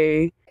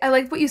away. I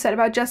like what you said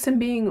about Justin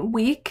being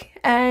weak,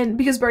 and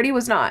because Birdie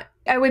was not.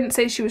 I wouldn't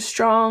say she was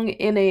strong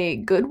in a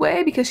good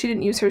way because she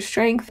didn't use her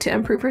strength to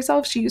improve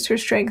herself. She used her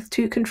strength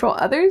to control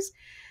others.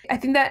 I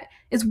think that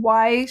is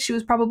why she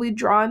was probably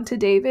drawn to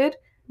David,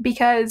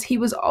 because he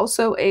was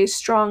also a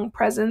strong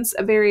presence,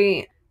 a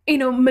very, you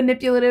know,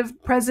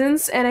 manipulative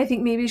presence. And I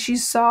think maybe she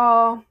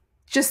saw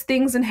just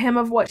things in him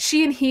of what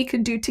she and he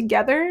could do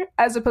together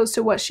as opposed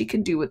to what she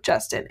could do with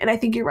Justin. And I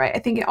think you're right. I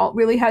think it all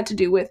really had to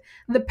do with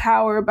the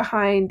power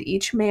behind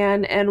each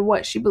man and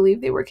what she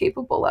believed they were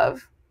capable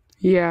of.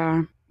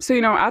 Yeah. So,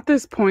 you know, at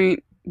this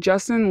point,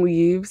 Justin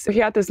leaves. He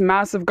had this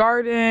massive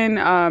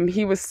garden.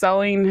 He was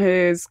selling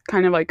his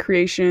kind of like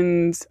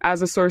creations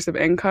as a source of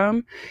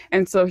income.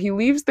 And so he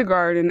leaves the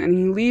garden and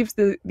he leaves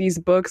these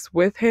books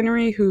with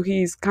Henry, who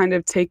he's kind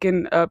of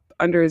taken up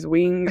under his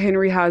wing.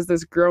 Henry has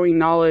this growing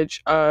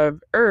knowledge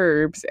of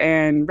herbs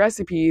and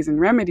recipes and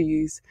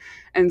remedies.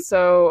 And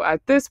so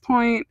at this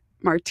point,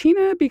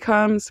 Martina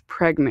becomes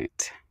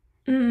pregnant.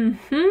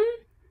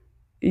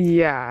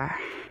 Yeah.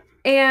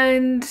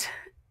 And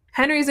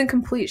Henry's in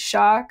complete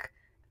shock.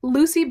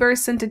 Lucy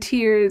bursts into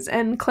tears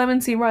and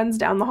Clemency runs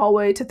down the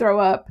hallway to throw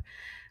up,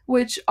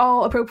 which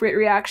all appropriate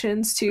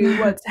reactions to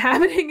what's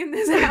happening in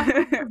this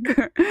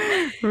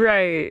house.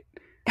 Right.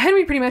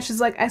 Henry pretty much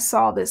is like, I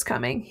saw this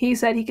coming. He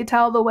said he could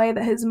tell the way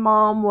that his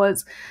mom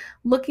was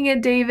looking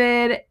at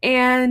David,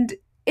 and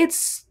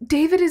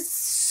David is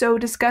so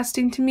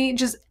disgusting to me,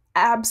 just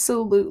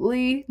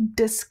absolutely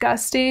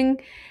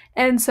disgusting.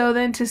 And so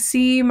then to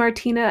see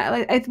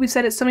Martina, like we've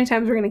said it so many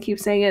times, we're going to keep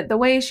saying it, the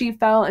way she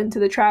fell into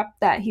the trap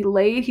that he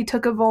laid, he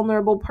took a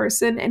vulnerable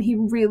person and he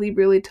really,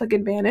 really took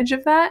advantage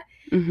of that.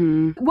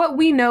 What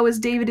we know is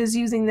David is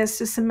using this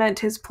to cement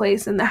his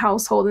place in the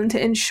household and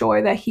to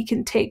ensure that he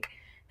can take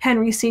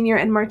Henry Sr.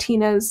 and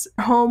Martina's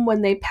home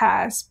when they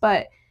pass.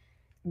 But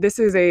this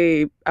is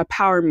a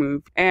power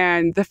move.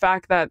 And the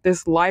fact that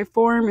this life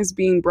form is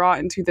being brought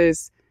into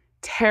this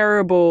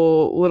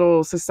terrible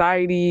little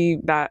society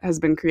that has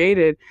been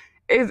created,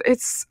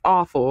 it's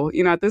awful.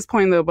 You know, at this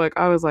point in the book,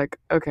 I was like,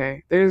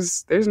 okay,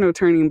 there's no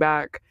turning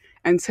back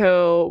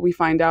until we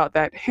find out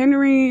that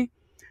Henry,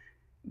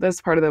 this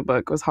part of the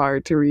book was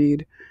hard to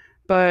read,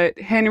 but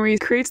Henry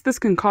creates this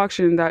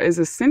concoction that is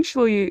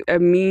essentially a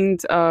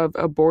means of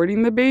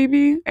aborting the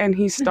baby, and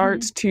he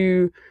starts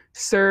to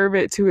serve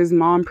it to his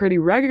mom pretty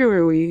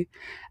regularly.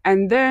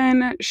 And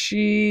then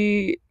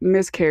she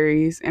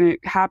miscarries, and it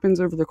happens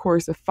over the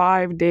course of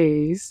 5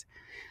 days.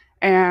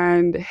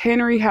 And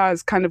Henry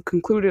has kind of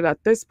concluded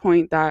at this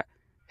point that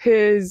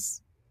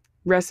his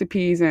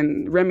recipes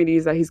and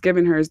remedies that he's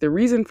given her is the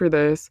reason for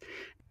this.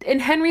 In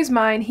Henry's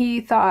mind,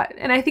 he thought,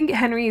 and I think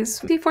Henry's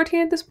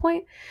 14 at this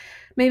point,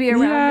 maybe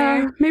around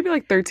there. Maybe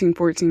like 13,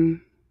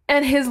 14.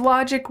 And his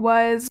logic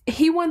was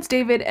he wants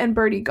David and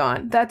Birdie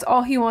gone. That's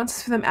all he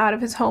wants for them out of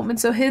his home. And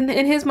so in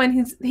his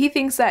mind, he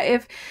thinks that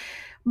if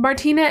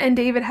Martina and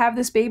David have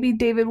this baby,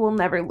 David will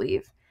never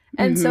leave.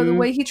 And so the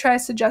way he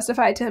tries to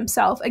justify it to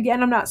himself,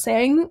 again, I'm not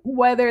saying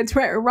whether it's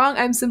right or wrong.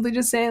 I'm simply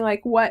just saying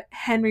like what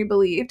Henry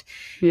believed.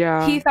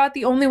 Yeah. He thought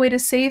the only way to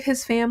save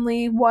his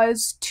family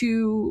was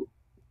to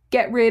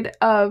get rid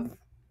of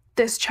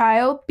this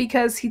child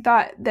because he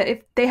thought that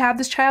if they have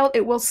this child,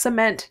 it will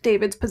cement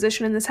David's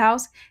position in this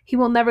house. He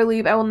will never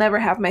leave. I will never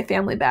have my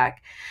family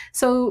back.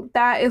 So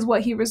that is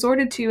what he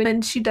resorted to.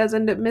 And she does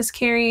end up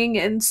miscarrying.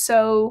 And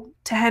so,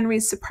 to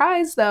Henry's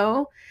surprise,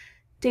 though,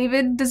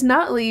 David does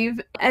not leave.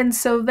 And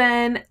so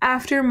then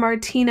after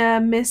Martina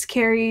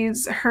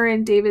miscarries her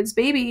and David's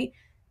baby,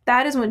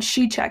 that is when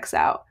she checks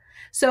out.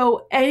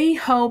 So any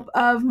hope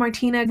of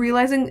Martina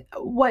realizing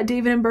what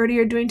David and Bertie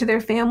are doing to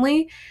their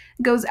family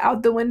goes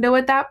out the window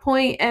at that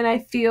point. And I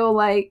feel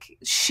like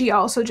she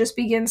also just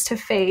begins to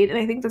fade. And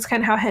I think that's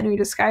kind of how Henry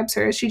describes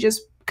her. She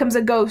just becomes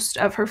a ghost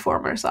of her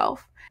former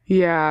self.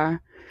 Yeah.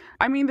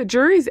 I mean, the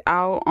jury's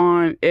out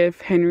on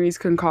if Henry's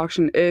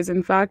concoction is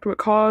in fact what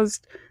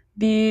caused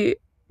the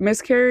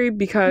miscarry,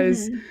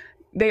 because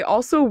they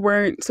also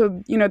weren't,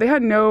 so, you know, they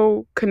had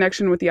no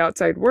connection with the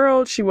outside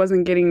world. She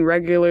wasn't getting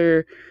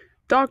regular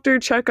doctor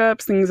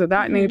checkups, things of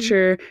that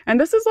nature. And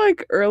this is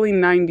like early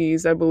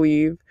 90s, I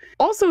believe.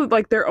 Also,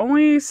 like, their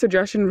only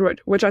suggestion,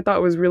 which I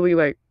thought was really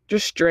like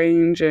just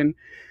strange, and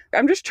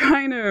I'm just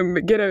trying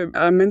to get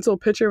a mental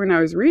picture when I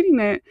was reading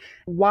it.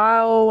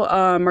 While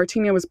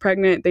Martina was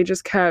pregnant, they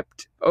just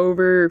kept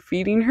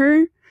overfeeding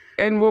her.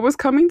 And what was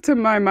coming to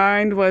my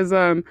mind was,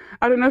 I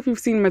don't know if you've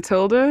seen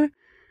Matilda.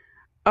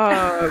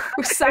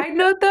 Side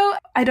note, though,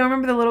 I don't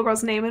remember the little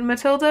girl's name in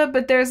Matilda,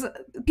 but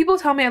people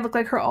tell me I look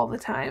like her all the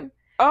time.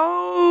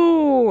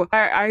 Oh,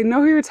 I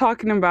know who you're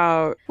talking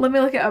about. Let me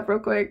look it up real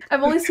quick.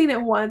 I've only seen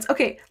it once.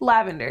 Okay,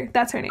 Lavender,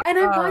 that's her name. And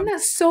I've gotten that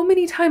so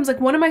many times.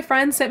 Like, one of my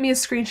friends sent me a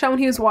screenshot when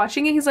he was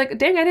watching it. He's like,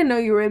 dang, I didn't know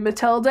you were in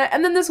Matilda.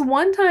 And then this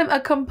one time, a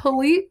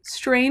complete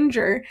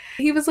stranger,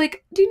 he was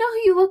like, do you know who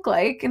you look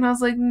like? And I was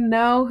like,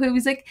 no, who?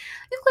 He's like,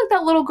 you look like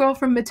that little girl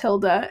from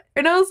Matilda.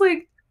 And I was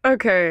like,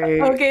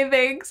 okay,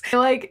 thanks.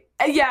 Like,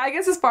 yeah, I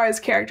guess as far as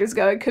characters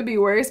go, it could be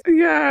worse.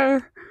 Yeah.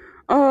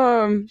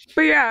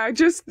 But yeah,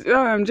 just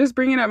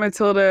bringing up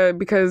Matilda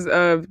because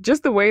of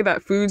just the way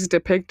that food's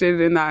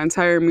depicted in that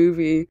entire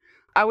movie.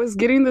 I was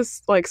getting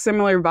this like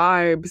similar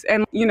vibes,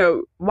 and you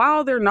know,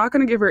 while they're not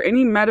going to give her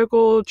any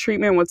medical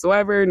treatment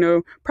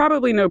whatsoever,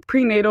 probably no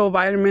prenatal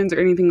vitamins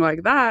or anything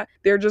like that,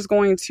 they're just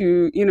going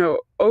to, you know,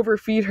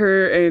 overfeed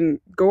her and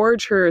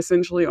gorge her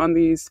essentially on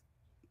these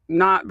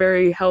not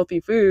very healthy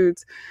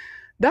foods.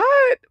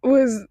 That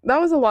was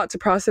a lot to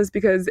process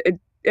because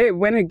it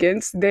went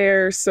against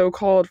their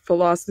so-called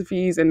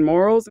philosophies and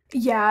morals.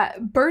 Yeah,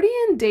 Bertie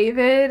and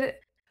David,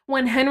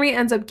 when Henry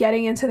ends up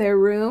getting into their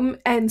room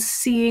and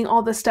seeing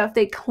all the stuff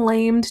they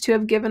claimed to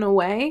have given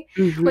away.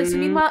 Like, so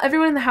meanwhile,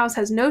 everyone in the house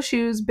has no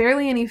shoes,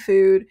 barely any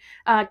food,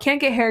 can't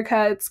get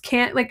haircuts,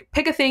 can't, like,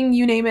 pick a thing,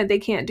 you name it, they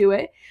can't do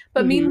it.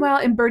 But meanwhile,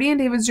 in Bertie and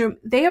David's room,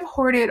 they have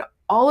hoarded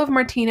all of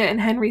Martina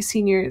and Henry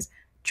Sr.'s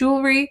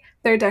jewelry,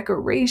 their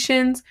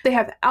decorations, they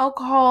have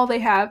alcohol, they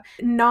have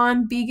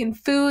non-vegan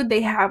food, they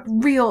have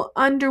real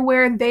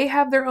underwear, they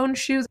have their own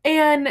shoes.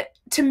 And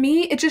to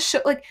me, it just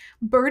showed, like,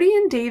 Bertie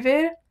and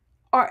David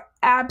are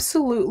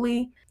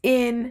absolutely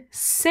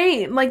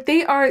insane. Like,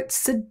 they are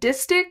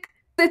sadistic.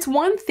 It's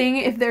one thing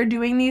if they're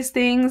doing these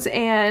things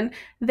and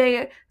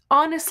they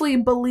honestly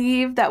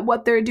believe that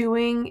what they're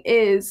doing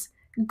is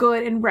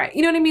good and right.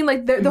 You know what I mean?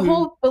 Like, the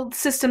whole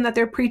system that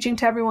they're preaching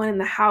to everyone in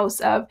the house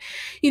of,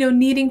 you know,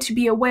 needing to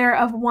be aware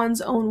of one's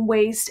own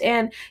waste,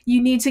 and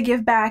you need to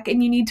give back,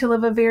 and you need to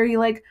live a very,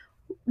 like,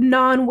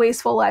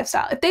 non-wasteful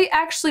lifestyle. If they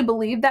actually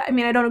believe that, I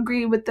mean, I don't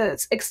agree with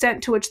the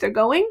extent to which they're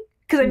going,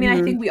 because I mean,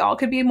 I think we all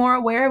could be more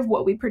aware of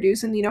what we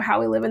produce and, you know, how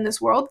we live in this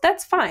world.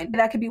 That's fine.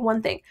 That could be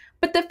one thing.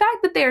 But the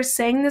fact that they are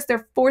saying this,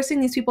 they're forcing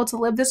these people to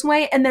live this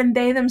way, and then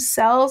they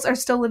themselves are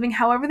still living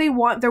however they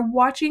want. They're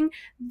watching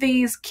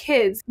these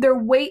kids. Their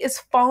weight is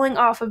falling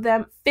off of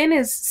them. Finn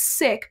is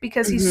sick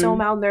because he's so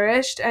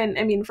malnourished, and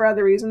I mean, for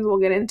other reasons we'll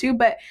get into,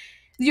 but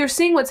you're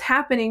seeing what's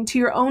happening to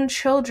your own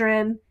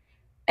children,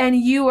 and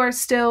you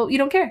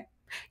don't care.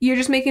 You're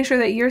just making sure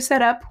that you're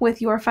set up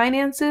with your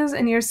finances,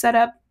 and you're set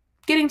up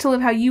getting to live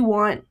how you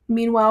want,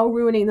 meanwhile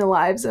ruining the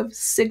lives of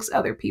 6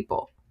 other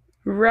people.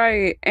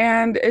 Right.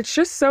 And it's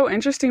just so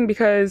interesting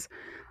because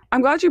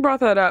I'm glad you brought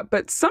that up,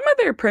 but some of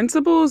their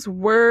principles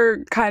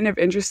were kind of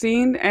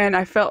interesting, and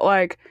I felt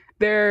like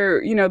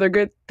they're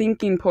good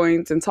thinking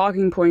points and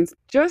talking points.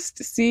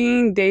 Just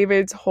seeing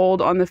David's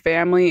hold on the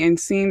family and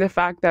seeing the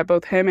fact that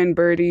both him and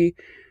Bertie,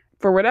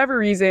 for whatever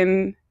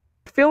reason,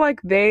 feel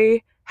like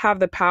they have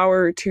the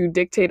power to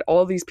dictate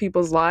all these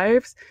people's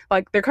lives.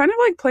 Like, they're kind of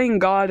like playing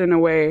God in a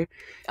way.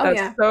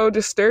 That's so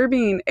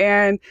disturbing.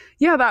 And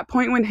yeah, that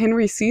point when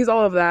Henry sees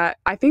all of that,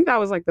 I think that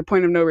was like the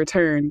point of no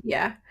return.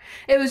 Yeah.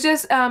 It was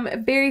just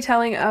very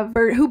telling of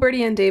who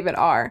Bertie and David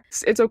are.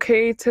 It's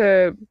okay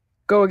to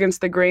go against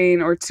the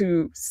grain or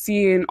to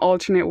see an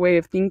alternate way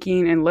of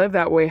thinking and live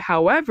that way.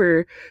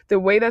 However,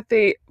 the way that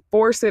they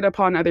force it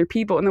upon other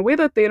people and the way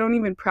that they don't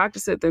even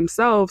practice it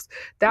themselves,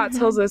 that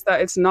tells us that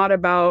it's not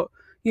about,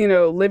 you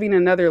know, living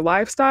another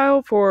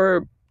lifestyle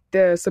for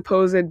the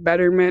supposed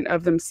betterment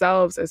of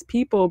themselves as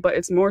people, but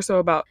it's more so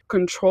about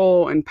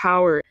control and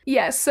power.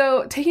 Yeah,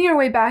 so taking our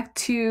way back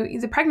to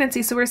the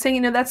pregnancy, so we're saying,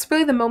 you know, that's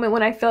really the moment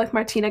when I feel like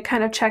Martina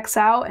kind of checks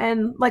out.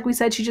 And like we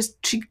said,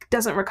 she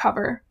doesn't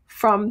recover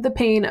from the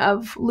pain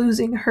of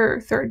losing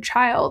her third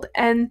child.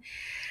 And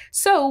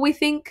so we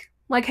think,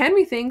 like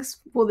Henry thinks,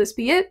 will this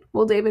be it?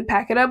 Will David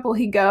pack it up? Will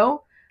he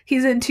go?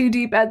 He's in too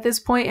deep at this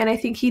point, and I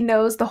think he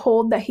knows the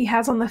hold that he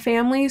has on the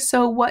family.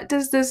 So what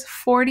does this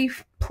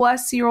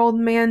 40-plus-year-old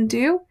man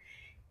do?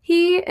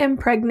 He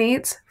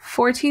impregnates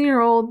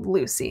 14-year-old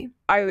Lucy.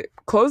 I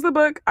closed the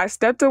book. I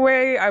stepped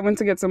away. I went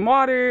to get some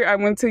water. I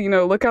went to,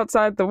 look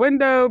outside the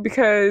window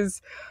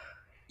because,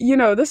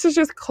 this is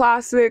just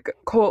classic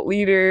cult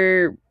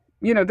leader.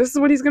 This is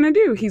what he's going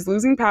to do. He's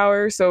losing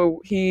power, so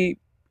he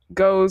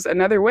goes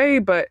another way.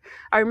 But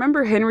I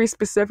remember Henry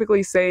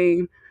specifically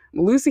saying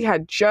Lucy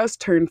had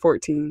just turned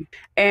 14,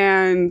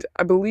 and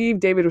I believe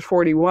David was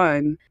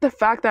 41. The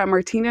fact that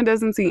Martina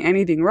doesn't see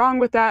anything wrong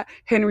with that,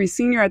 Henry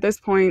Sr. at this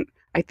point,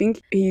 I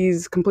think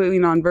he's completely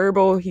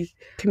nonverbal. He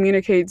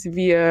communicates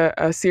via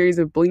a series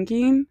of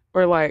blinking,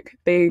 or like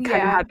they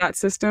kind of had that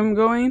system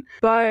going.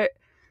 But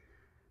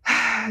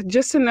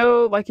just to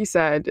know, like you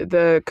said,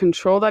 the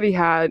control that he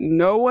had,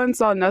 no one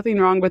saw nothing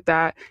wrong with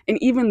that.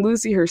 And even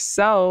Lucy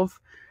herself,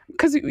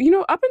 because,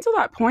 up until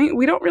that point,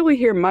 we don't really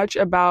hear much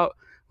about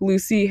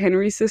Lucy,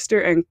 Henry's sister,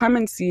 and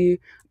Clemency.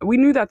 We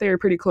knew that they were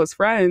pretty close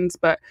friends,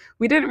 but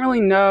we didn't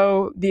really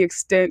know the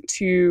extent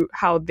to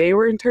how they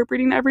were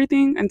interpreting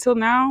everything until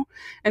now.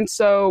 And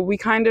so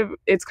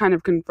it's kind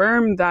of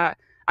confirmed that,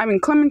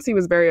 Clemency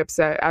was very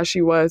upset, as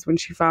she was when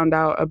she found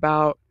out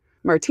about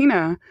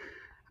Martina.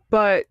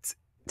 But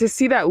to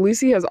see that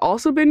Lucy has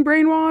also been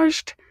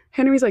brainwashed,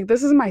 Henry's like,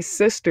 this is my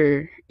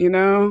sister,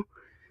 Ugh.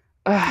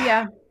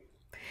 Yeah.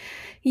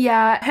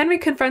 Yeah, Henry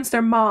confronts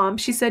their mom.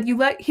 He said, you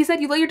let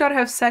your daughter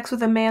have sex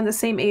with a man the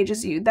same age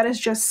as you. That is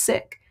just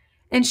sick.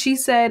 And she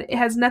said, it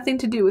has nothing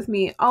to do with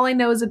me. All I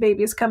know is a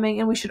baby is coming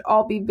and we should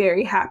all be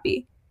very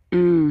happy.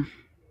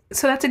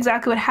 So that's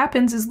exactly what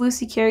happens is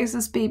Lucy carries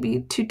this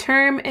baby to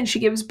term and she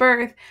gives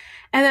birth.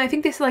 And then I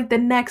think they said like the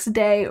next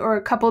day or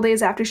a couple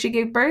days after she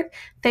gave birth,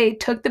 they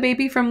took the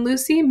baby from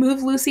Lucy,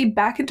 moved Lucy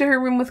back into her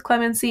room with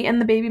Clemency,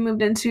 and the baby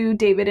moved into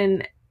David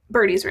and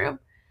Bertie's room.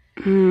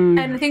 And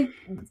I think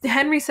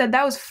Henry said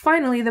that was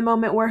finally the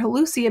moment where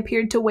Lucy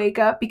appeared to wake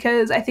up,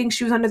 because I think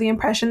she was under the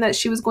impression that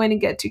she was going to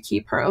get to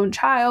keep her own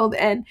child.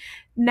 And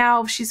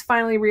now she's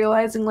finally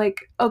realizing,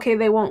 like, okay,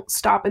 they won't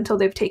stop until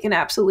they've taken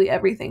absolutely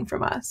everything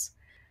from us.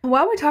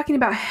 While we're talking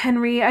about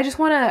Henry, I just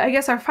want to, I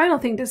guess our final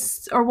thing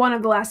or one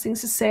of the last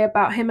things to say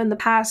about him in the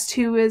past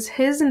too is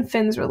his and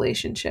Finn's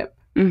relationship.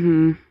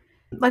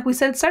 Like we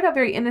said, it started out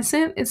very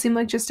innocent. It seemed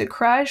like just a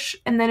crush,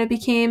 and then it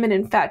became an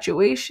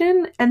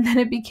infatuation, and then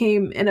it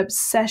became an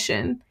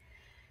obsession.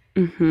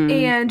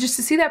 And just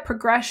to see that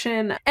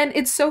progression, and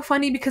it's so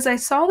funny because I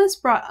saw this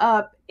brought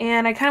up,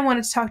 and I kind of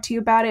wanted to talk to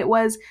you about it,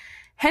 was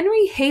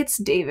Henry hates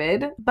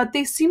David, but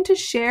they seem to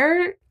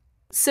share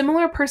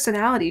similar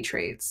personality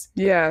traits.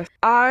 Yeah,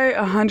 I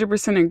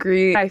 100%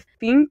 agree. I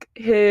think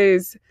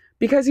because,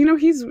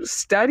 he's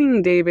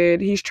studying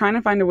David, he's trying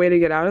to find a way to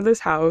get out of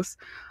this house.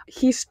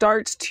 He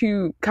starts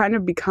to kind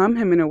of become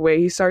him in a way.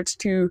 He starts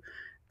to,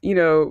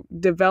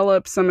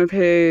 develop some of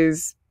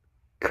his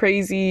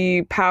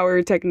crazy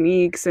power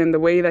techniques and the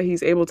way that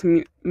he's able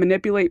to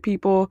manipulate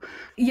people.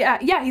 Yeah,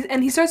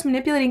 and he starts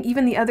manipulating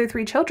even the other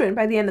three children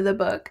by the end of the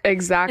book.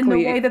 Exactly. In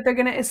the way that they're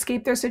going to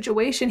escape their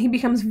situation, he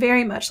becomes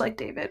very much like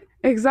David.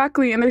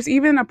 Exactly, and there's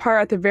even a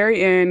part at the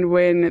very end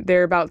when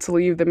they're about to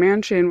leave the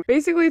mansion.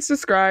 Basically, it's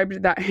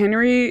described that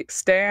Henry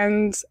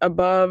stands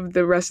above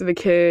the rest of the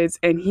kids,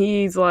 and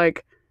he's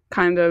like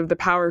kind of the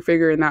power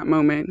figure in that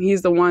moment.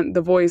 He's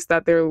the voice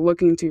that they're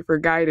looking to for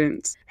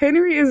guidance.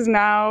 Henry is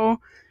now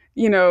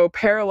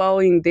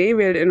paralleling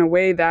David in a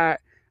way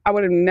that I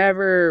would have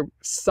never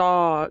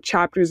saw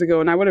chapters ago,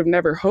 and I would have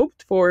never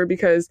hoped for,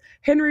 because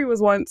Henry was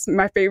once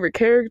my favorite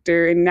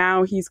character, and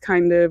now he's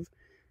kind of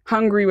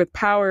hungry with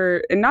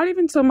power, and not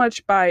even so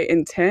much by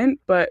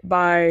intent, but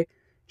by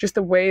just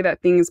the way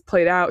that things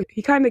played out.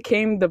 He kind of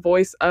became the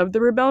voice of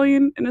the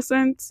rebellion in a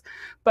sense.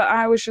 But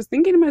I was just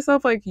thinking to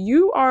myself, like,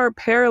 you are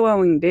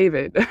paralleling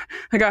David.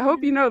 Like, I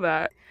hope you know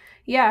that.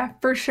 Yeah,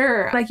 for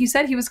sure. Like you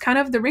said, he was kind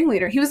of the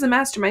ringleader. He was the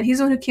mastermind. He's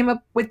the one who came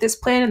up with this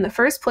plan in the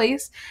first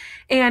place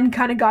and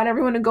kind of got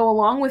everyone to go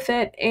along with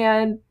it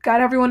and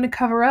got everyone to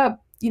cover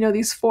up,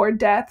 these 4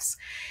 deaths.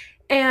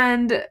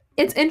 And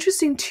it's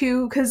interesting,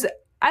 too, because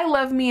I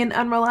love me an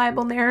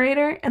unreliable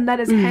narrator, and that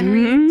is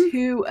Henry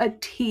to a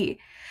T.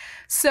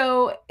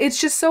 So it's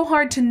just so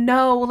hard to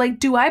know, like,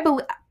 do I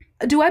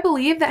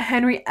believe that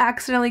Henry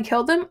accidentally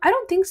killed him? I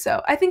don't think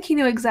so. I think he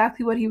knew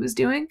exactly what he was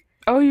doing.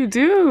 Oh, you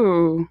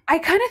do? I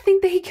kind of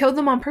think that he killed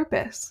them on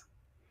purpose.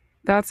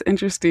 That's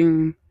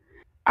interesting.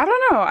 I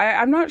don't know.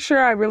 I'm not sure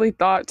I really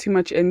thought too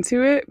much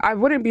into it. I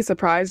wouldn't be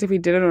surprised if he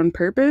did it on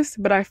purpose,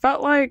 but I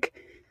felt like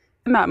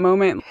in that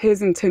moment,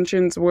 his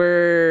intentions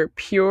were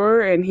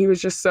pure, and he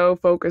was just so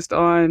focused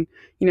on,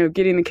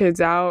 getting the kids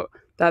out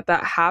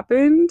that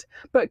happened.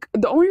 But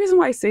the only reason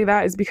why I say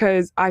that is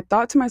because I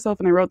thought to myself,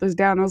 and I wrote this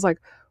down, I was like,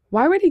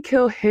 why would he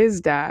kill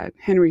his dad,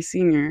 Henry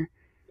Sr.?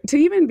 To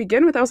even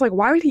begin with, I was like,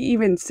 why would he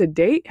even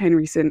sedate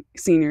Henry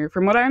Sr.?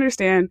 From what I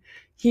understand,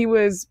 he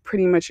was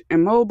pretty much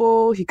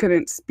immobile. He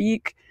couldn't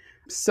speak.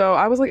 So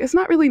I was like, it's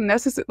not really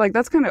necessary. Like,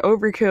 that's kind of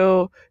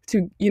overkill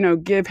to,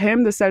 give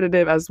him the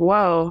sedative as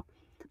well.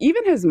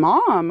 Even his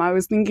mom, I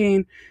was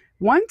thinking,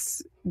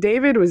 once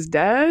David was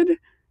dead,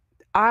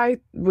 I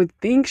would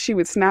think she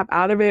would snap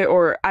out of it,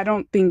 or I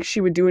don't think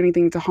she would do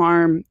anything to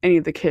harm any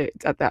of the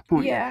kids at that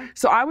point. Yeah.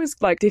 So I was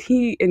like, did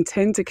he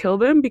intend to kill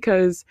them?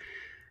 Because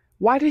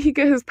why did he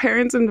get his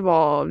parents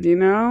involved,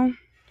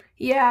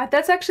 Yeah,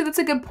 that's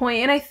a good point.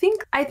 And I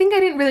think I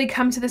didn't really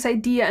come to this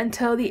idea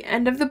until the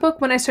end of the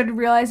book, when I started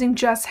realizing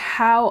just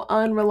how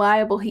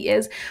unreliable he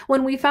is.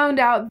 When we found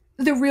out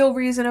the real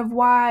reason of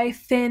why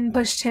Finn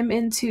pushed him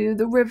into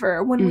the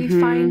river, when we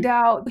find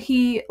out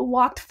he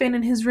locked Finn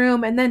in his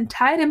room and then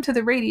tied him to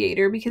the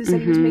radiator because he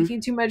said he was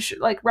making too much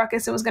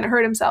ruckus and was going to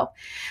hurt himself.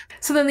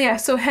 So then,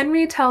 so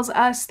Henry tells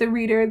us, the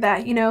reader,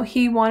 that,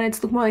 he wanted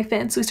to look more like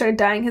Finn. So he started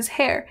dyeing his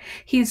hair.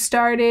 He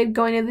started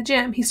going to the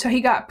gym.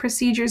 He got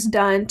procedures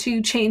done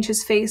to change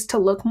his face to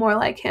look more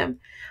like him.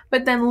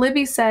 But then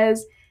Libby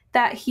says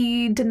that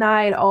he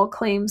denied all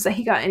claims that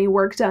he got any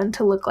work done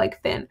to look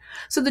like Finn.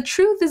 So the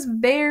truth is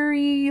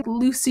very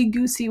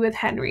loosey-goosey with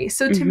Henry.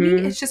 So to me,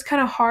 it's just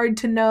kind of hard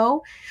to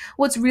know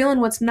what's real and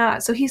what's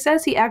not. So he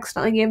says he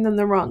accidentally gave them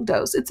the wrong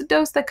dose. It's a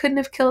dose that couldn't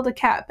have killed a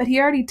cat, but he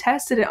already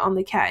tested it on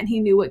the cat and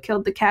he knew what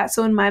killed the cat.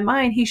 So in my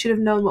mind, he should have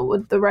known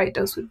what the right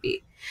dose would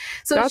be.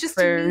 So That's it's just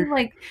fair. to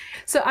me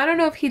so I don't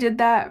know if he did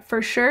that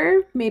for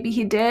sure. Maybe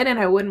he did, and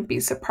I wouldn't be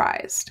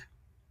surprised.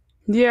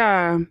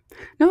 Yeah.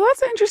 No,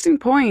 that's an interesting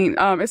point.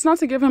 It's not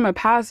to give him a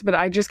pass, but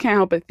I just can't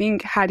help but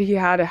think, had he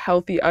had a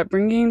healthy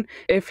upbringing,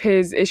 if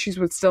his issues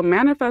would still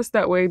manifest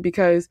that way.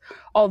 Because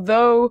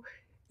although,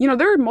 there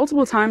were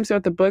multiple times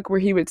throughout the book where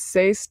he would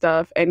say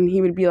stuff and he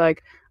would be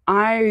like,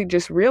 I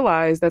just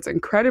realized that's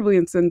incredibly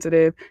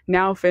insensitive.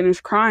 Now Finn is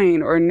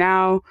crying, or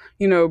now,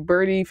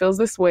 Birdie feels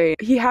this way.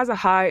 He has a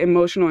high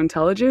emotional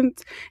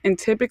intelligence, and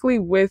typically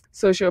with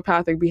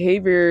sociopathic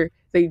behavior,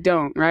 they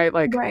don't, right?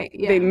 Right,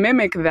 yeah. They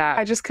mimic that.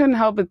 I just couldn't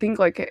help but think,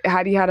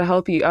 had he had a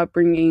healthy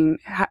upbringing,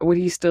 would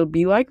he still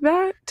be like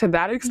that to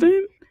that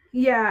extent?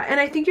 Yeah, and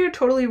I think you're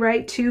totally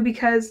right, too,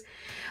 because,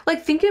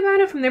 think about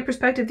it from their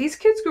perspective. These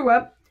kids grew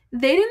up,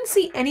 they didn't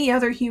see any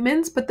other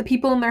humans but the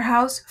people in their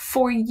house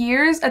for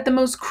years at the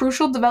most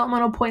crucial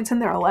developmental points in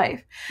their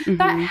life.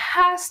 That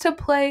has to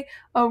play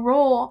a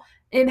role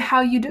in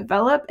how you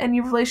develop and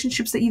your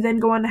relationships that you then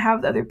go on to have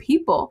with other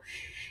people.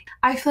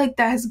 I feel like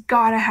that has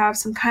got to have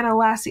some kind of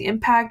lasting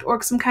impact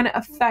or some kind of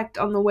effect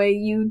on the way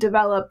you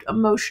developed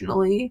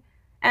emotionally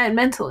and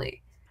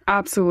mentally.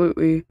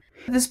 Absolutely.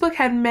 This book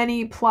had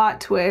many plot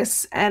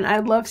twists, and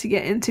I'd love to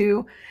get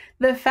into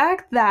the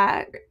fact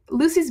that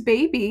Lucy's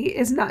baby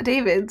is not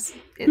David's,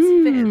 it's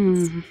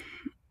Finn's.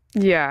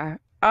 Yeah.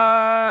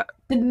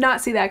 Did not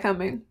see that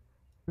coming.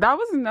 That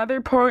was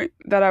another point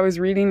that I was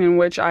reading in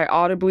which I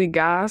audibly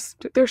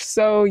gasped. They're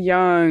so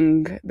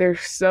young.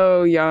 That's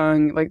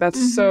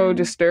so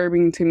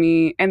disturbing to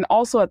me. And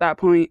also at that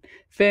point,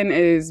 Finn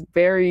is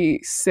very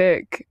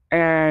sick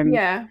and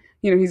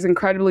he's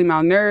incredibly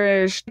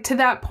malnourished. To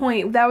that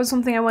point, that was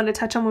something I wanted to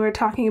touch on when we were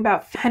talking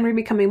about Henry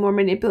becoming more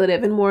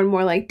manipulative and more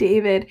like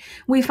David.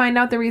 We find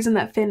out the reason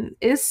that Finn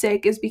is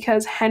sick is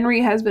because Henry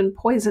has been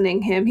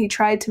poisoning him. He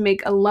tried to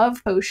make a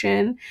love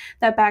potion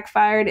that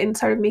backfired and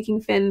started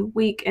making Finn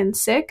weak and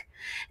sick.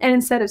 And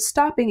instead of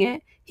stopping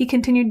it, he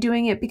continued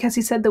doing it because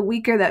he said the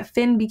weaker that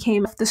Finn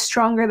became, the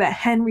stronger that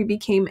Henry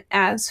became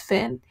as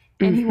Finn.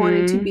 And he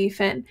wanted to be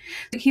Finn.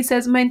 He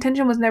says, my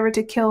intention was never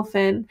to kill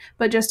Finn,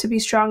 but just to be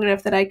strong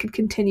enough that I could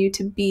continue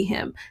to be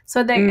him.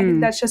 So I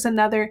think that's just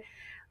another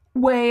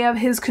way of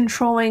his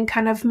controlling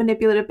kind of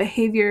manipulative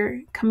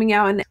behavior coming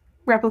out and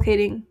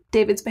replicating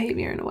David's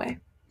behavior in a way.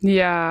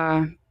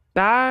 Yeah,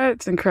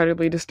 that's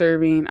incredibly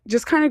disturbing.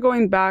 Just kind of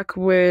going back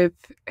with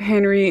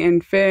Henry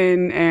and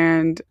Finn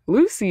and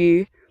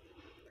Lucy,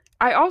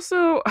 I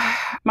also,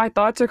 my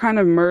thoughts are kind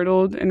of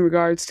murtled in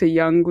regards to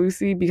young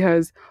Lucy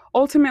because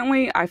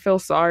ultimately I feel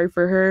sorry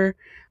for her.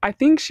 I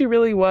think she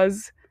really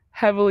was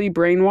heavily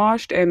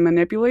brainwashed and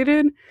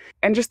manipulated.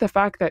 And just the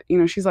fact that,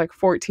 she's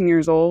 14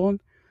 years old.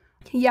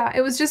 Yeah,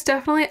 it was just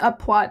definitely a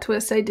plot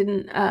twist I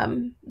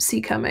didn't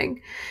see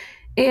coming.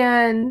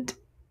 And,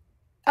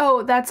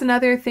 that's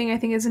another thing I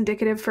think is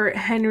indicative for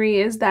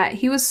Henry is that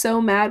he was so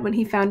mad when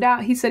he found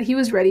out. He said he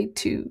was ready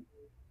to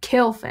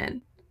kill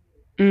Finn.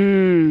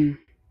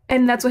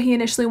 And that's what he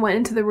initially went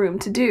into the room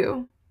to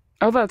do.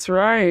 Oh, that's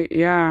right.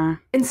 Yeah.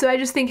 And so I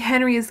just think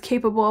Henry is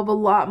capable of a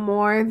lot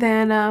more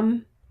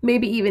than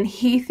maybe even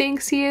he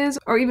thinks he is,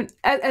 or even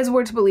as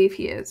we're to believe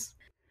he is.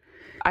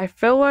 I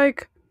feel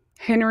like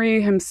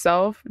Henry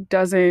himself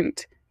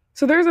doesn't.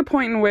 So there's a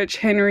point in which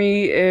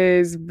Henry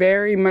is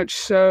very much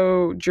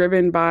so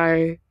driven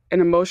by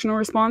an emotional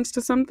response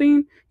to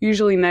something,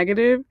 usually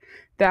negative,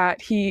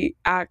 that he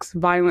acts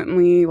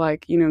violently.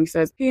 Like, you know, he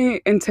says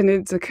he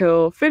intended to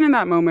kill Finn in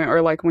that moment,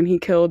 or like when he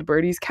killed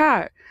Birdie's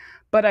cat.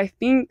 But I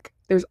think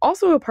there's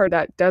also a part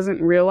that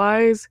doesn't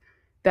realize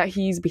that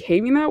he's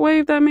behaving that way,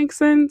 if that makes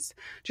sense.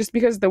 Just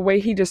because the way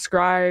he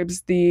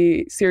describes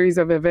the series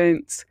of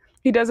events,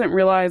 he doesn't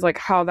realize like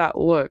how that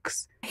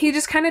looks. He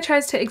just kind of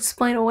tries to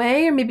explain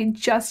away or maybe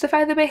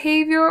justify the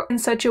behavior in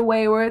such a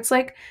way where it's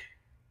like,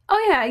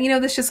 oh yeah, you know,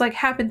 this just like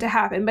happened to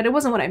happen, but it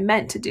wasn't what I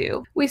meant to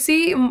do. We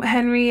see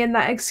Henry in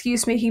that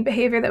excuse-making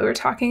behavior that we were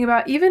talking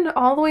about, even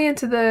all the way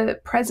into the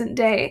present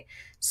day.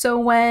 So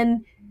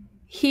when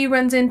he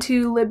runs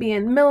into Libby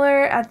and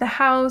Miller at the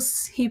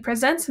house, he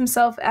presents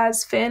himself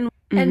as Finn,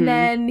 and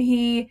then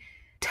he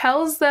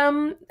tells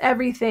them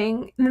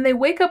everything, and then they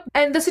wake up,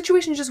 and the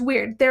situation's just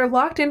weird. They're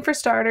locked in for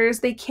starters,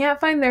 they can't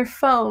find their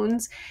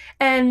phones,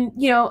 and,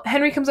 you know,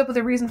 Henry comes up with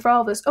a reason for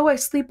all of this. Oh, I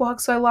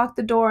sleepwalked, so I locked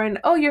the door, and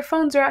oh, your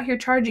phones are out here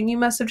charging, you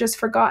must have just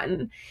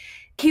forgotten.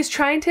 He's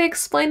trying to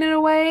explain it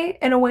away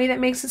in a way that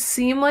makes it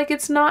seem like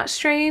it's not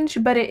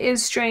strange, but it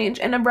is strange.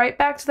 And I'm right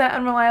back to that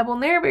unreliable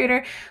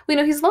narrator. We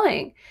know he's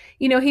lying.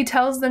 You know, he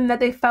tells them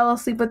that they fell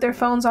asleep with their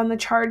phones on the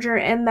charger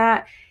and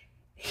that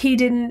he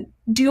didn't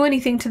do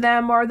anything to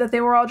them or that they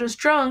were all just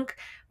drunk,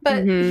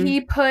 but he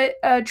put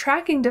a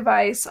tracking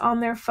device on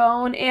their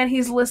phone and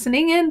he's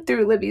listening in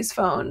through Libby's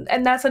phone.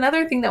 And that's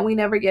another thing that we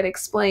never get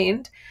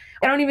explained.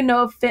 I don't even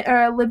know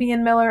if Libby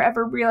and Miller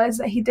ever realized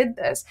that he did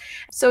this.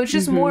 So it's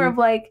just more of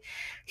like,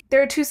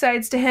 there are two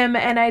sides to him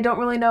and I don't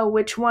really know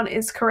which one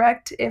is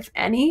correct, if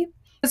any.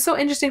 It's so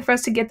interesting for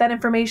us to get that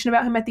information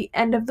about him at the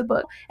end of the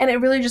book. And it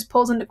really just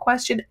pulls into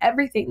question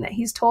everything that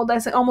he's told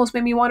us. It almost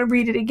made me want to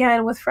read it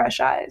again with fresh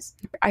eyes.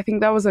 I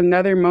think that was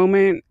another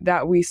moment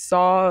that we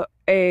saw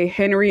a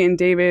Henry and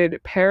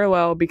David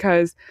parallel,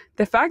 because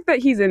the fact that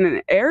he's in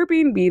an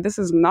Airbnb, this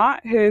is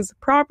not his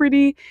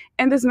property,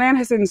 and this man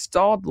has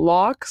installed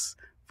locks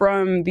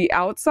from the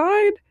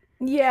outside.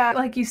 Yeah,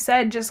 like you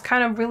said, just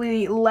kind of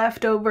really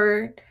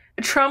leftover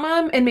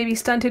trauma and maybe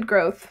stunted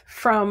growth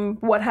from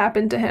what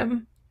happened to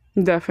him.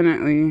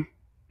 Definitely.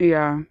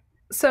 Yeah.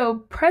 So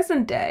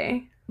present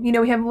day, you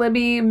know, we have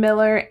Libby,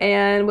 Miller,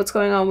 and what's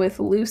going on with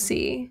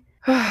Lucy.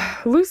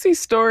 Lucy's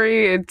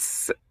story,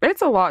 it's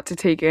a lot to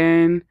take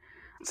in.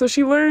 So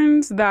she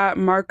learns that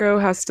Marco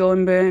has still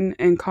been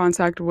in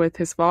contact with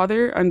his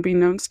father,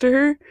 unbeknownst to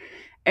her.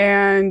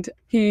 And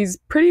he's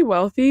pretty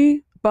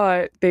wealthy,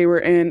 but they were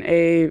in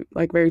a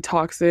like very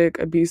toxic,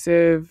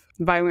 abusive,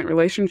 violent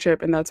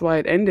relationship, and that's why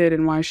it ended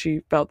and why she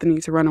felt the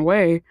need to run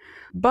away.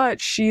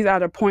 But she's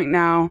at a point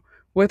now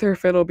with her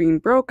fiddle being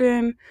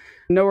broken,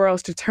 nowhere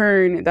else to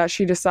turn, that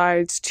she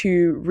decides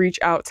to reach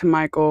out to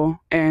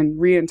Michael and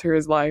re-enter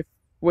his life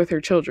with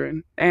her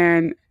children.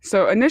 And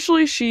so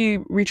initially she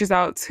reaches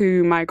out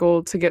to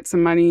Michael to get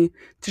some money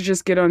to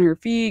just get on her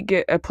feet,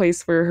 get a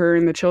place for her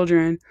and the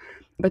children.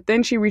 But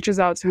then she reaches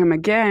out to him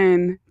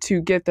again to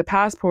get the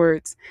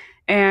passports.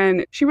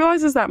 And she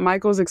realizes that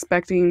Michael's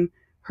expecting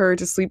her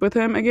to sleep with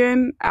him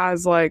again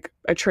as like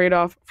a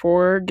trade-off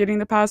for getting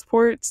the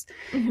passports.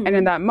 And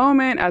in that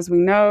moment, as we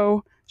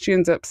know, she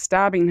ends up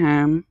stabbing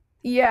him.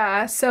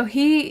 Yeah, so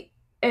he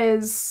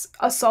is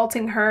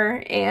assaulting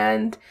her,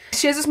 and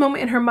she has this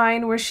moment in her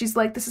mind where she's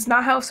like, this is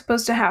not how it's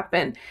supposed to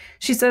happen.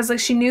 She says like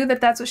she knew that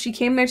that's what she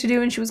came there to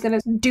do and she was going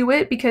to do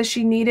it because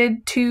she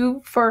needed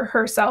to for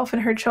herself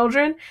and her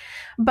children.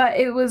 But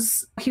he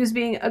was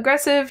being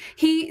aggressive.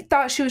 He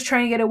thought she was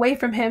trying to get away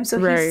from him, so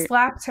he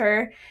slapped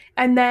her.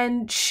 And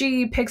then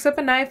she picks up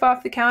a knife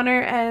off the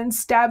counter and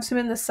stabs him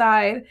in the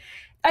side.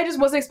 I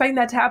just wasn't expecting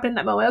that to happen in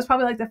that moment. It was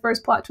probably like the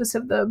first plot twist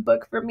of the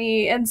book for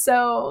me. And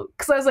so,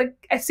 because I was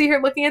like, I see her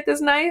looking at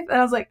this knife, and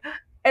I was like,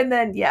 and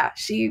then, yeah,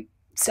 she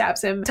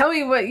stabs him. Tell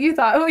me what you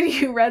thought when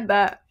you read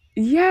that.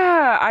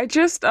 Yeah, I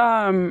just,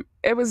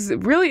 it was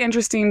really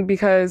interesting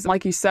because,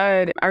 like you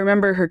said, I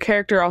remember her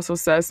character also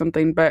says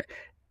something, but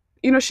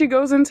you know, she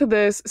goes into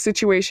this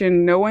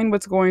situation knowing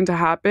what's going to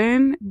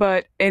happen,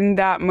 but in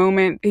that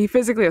moment, he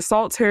physically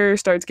assaults her,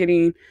 starts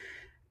getting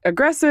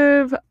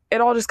aggressive. It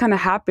all just kind of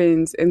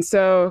happens. And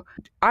so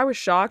I was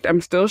shocked.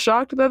 I'm still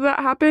shocked that that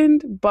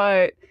happened,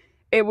 but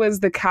it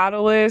was the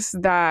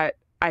catalyst that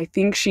I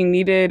think she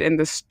needed and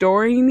the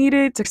story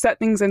needed to set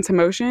things into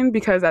motion,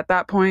 because at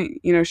that point,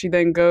 you know, she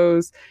then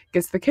goes,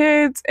 gets the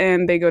kids,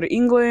 and they go to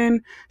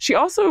England. She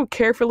also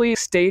carefully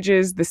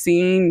stages the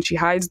scene. She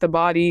hides the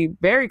body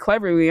very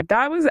cleverly.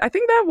 I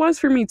think that was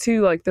for me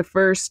too, like the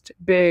first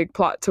big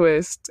plot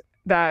twist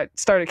that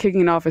started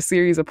kicking off a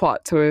series of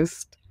plot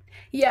twists.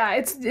 Yeah,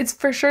 it's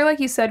for sure, like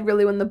you said,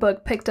 really when the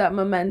book picked up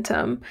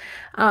momentum,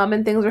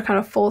 and things were kind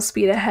of full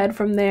speed ahead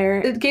from there.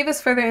 It gave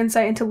us further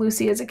insight into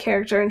Lucy as a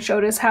character and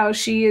showed us how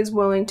she is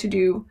willing to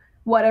do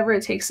whatever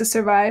it takes to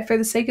survive for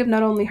the sake of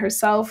not only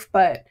herself,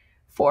 but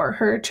for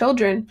her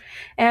children.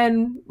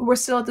 And we're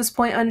still at this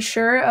point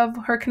unsure of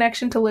her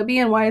connection to Libby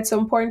and why it's so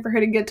important for her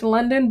to get to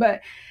London,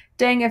 but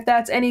dang, if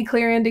that's any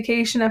clear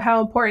indication of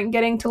how important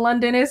getting to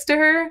London is to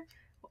her,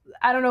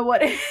 I don't know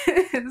what it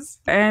is.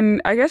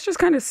 And I guess just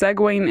kind of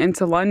segueing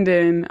into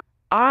London,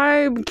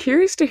 I'm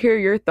curious to hear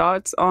your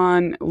thoughts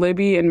on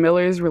Libby and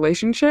Miller's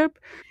relationship.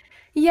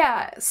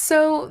 Yeah,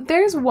 so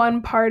there's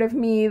one part of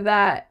me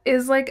that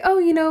is like, oh,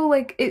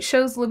 like it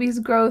shows Libby's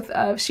growth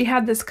of she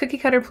had this cookie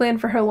cutter plan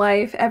for her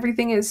life.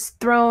 Everything is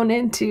thrown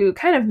into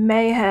kind of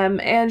mayhem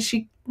and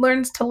she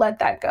learns to let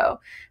that go.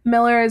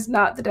 Miller is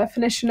not the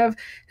definition of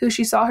who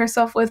she saw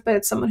herself with, but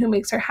it's someone who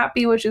makes her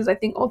happy, which is, I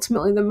think,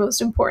 ultimately the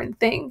most important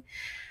thing.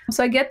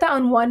 So I get that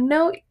on one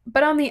note,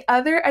 but on the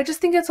other, I just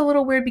think it's a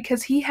little weird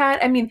because he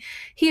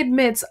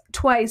admits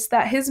twice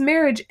that his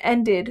marriage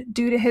ended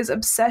due to his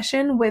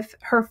obsession with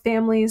her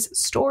family's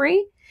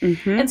story.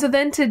 Mm-hmm. And so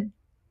then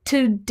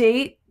to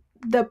date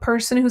the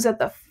person who's at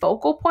the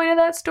focal point of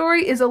that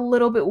story is a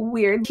little bit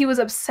weird. He was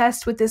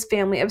obsessed with this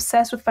family,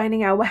 obsessed with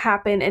finding out what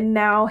happened, and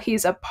now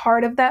he's a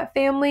part of that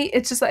family.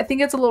 It's just, I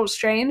think it's a little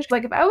strange.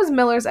 Like if I was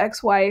Miller's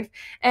ex-wife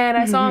and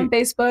I saw on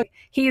Facebook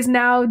he's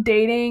now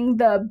dating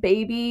the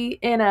baby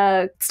in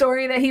a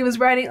story that he was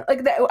writing,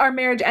 like that our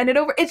marriage ended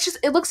over.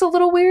 It looks a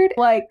little weird,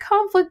 like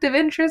conflict of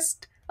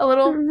interest, a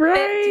little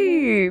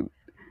right.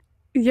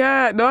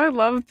 Yeah, no, I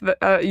love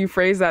that you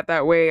phrase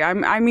that way.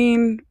 I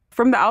mean,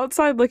 from the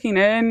outside looking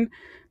in,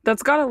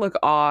 that's got to look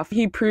off.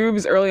 He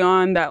proves early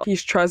on that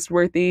he's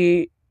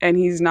trustworthy and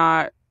he's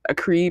not a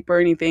creep or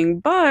anything.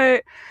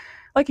 But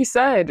like you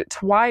said,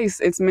 twice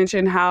it's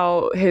mentioned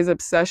how his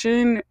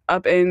obsession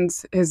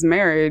upends his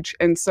marriage.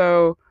 And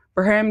so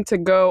for him to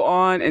go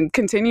on and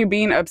continue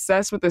being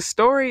obsessed with the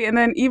story, and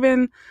then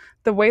even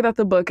the way that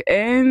the book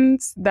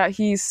ends, that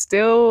he's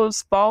still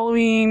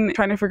following,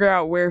 trying to figure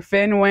out where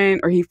Finn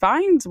went, or he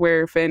finds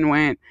where Finn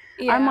went.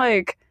 Yeah. I'm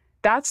like,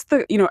 that's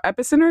the,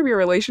 epicenter of your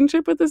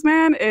relationship with this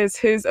man is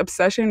his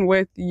obsession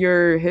with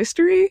your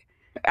history.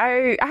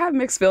 I have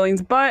mixed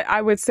feelings, but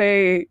I would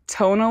say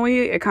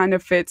tonally it kind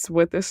of fits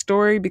with the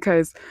story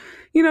because,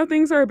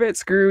 things are a bit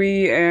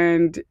screwy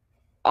and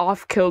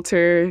off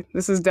kilter.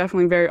 This is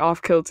definitely very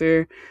off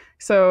kilter.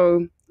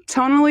 So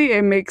tonally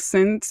it makes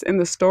sense in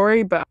the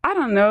story, but I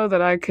don't know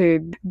that I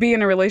could be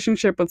in a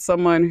relationship with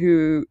someone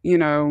who,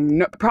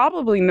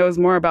 probably knows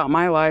more about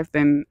my life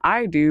than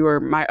I do, or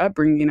my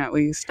upbringing at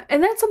least.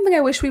 And that's something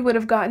I wish we would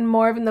have gotten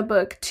more of in the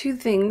book. Two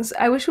things.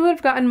 I wish we would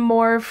have gotten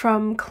more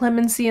from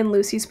Clemency and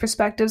Lucy's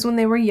perspectives when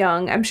they were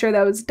young. I'm sure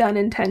that was done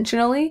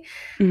intentionally,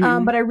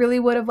 but I really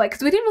would have liked,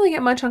 because we didn't really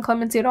get much on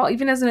Clemency at all.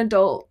 Even as an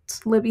adult,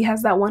 Libby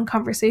has that one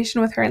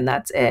conversation with her and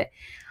that's it.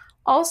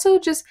 Also,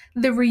 just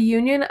the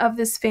reunion of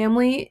this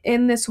family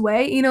in this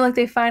way, like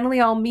they finally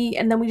all meet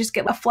and then we just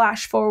get a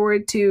flash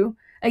forward to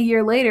a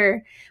year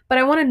later. But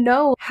I want to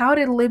know, how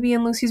did Libby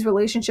and Lucy's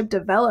relationship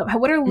develop?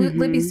 What are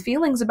Libby's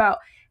feelings about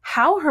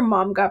how her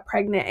mom got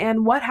pregnant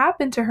and what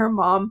happened to her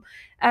mom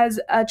as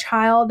a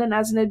child and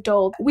as an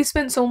adult? We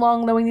spent so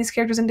long knowing these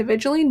characters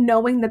individually,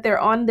 knowing that they're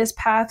on this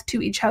path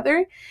to each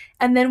other.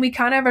 And then we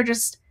kind of are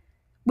just,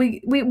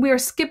 we are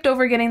skipped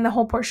over getting the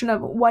whole portion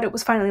of what it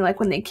was finally like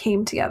when they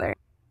came together.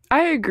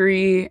 I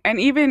agree.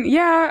 And even,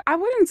 I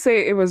wouldn't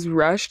say it was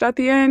rushed at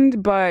the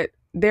end, but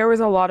there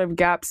was a lot of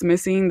gaps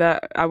missing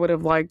that I would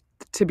have liked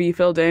to be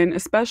filled in,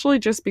 especially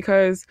just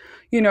because,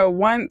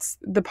 once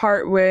the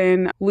part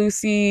when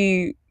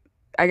Lucy,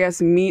 I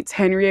guess, meets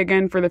Henry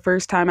again for the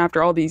first time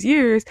after all these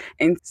years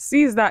and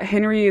sees that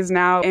Henry is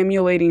now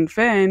emulating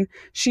Finn,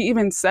 she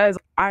even says,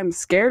 I'm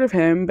scared of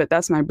him, but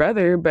that's my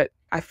brother, but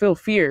I feel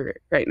fear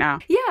right now.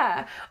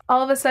 Yeah.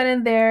 All of a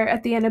sudden, they're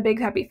at the end of Big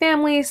Happy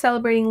Family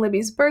celebrating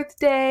Libby's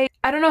birthday.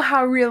 I don't know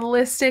how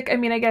realistic. I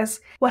mean, I guess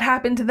what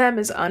happened to them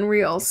is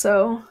unreal.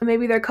 So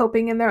maybe they're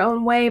coping in their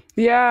own way.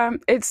 Yeah,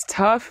 it's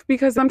tough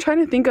because I'm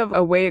trying to think of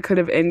a way it could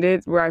have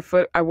ended where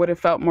I would have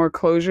felt more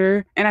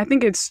closure. And I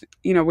think it's,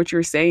 what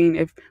you're saying,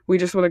 if we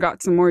just would have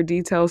got some more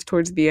details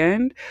towards the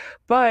end.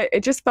 But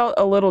it just felt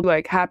a little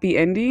like happy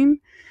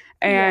ending.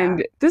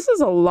 And this is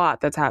a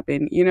lot that's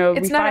happened,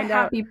 It's not a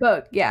happy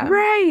book, yeah.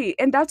 Right,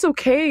 and that's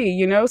okay,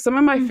 Some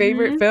of my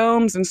favorite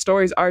films and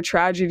stories are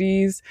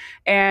tragedies,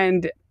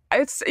 and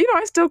it's,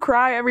 I still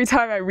cry every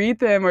time I read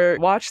them or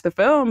watch the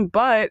film,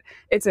 but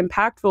it's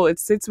impactful, it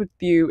sits with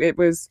you, it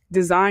was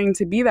designed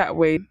to be that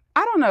way.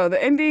 I don't know,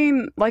 the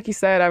ending, like you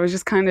said, I was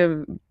just kind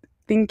of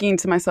thinking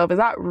to myself, is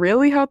that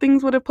really how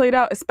things would have played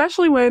out?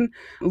 Especially when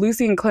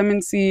Lucy and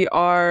Clemency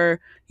are,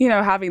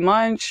 having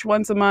lunch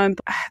once a month.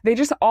 They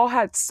just all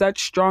had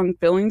such strong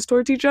feelings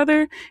towards each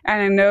other.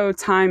 And I know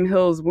time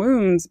heals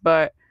wounds,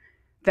 but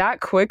that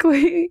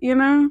quickly,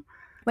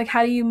 Like,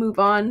 how do you move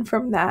on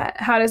from that?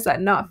 How does that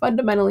not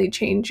fundamentally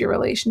change your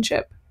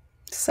relationship?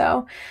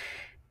 So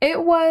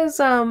it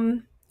was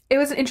an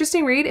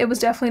interesting read. It was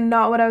definitely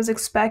not what I was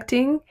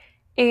expecting.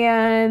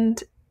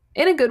 And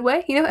in a good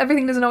way,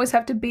 everything doesn't always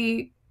have to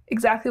be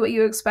exactly what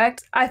you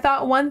expect. I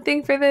thought one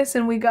thing for this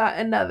and we got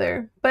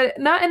another, but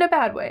not in a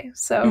bad way.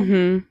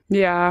 So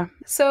yeah.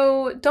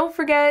 So don't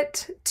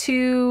forget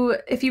to,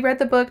 if you read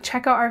the book,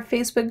 check out our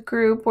Facebook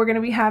group. We're going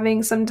to be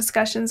having some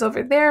discussions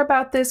over there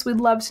about this. We'd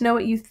love to know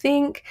what you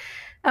think.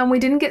 We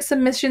didn't get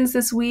submissions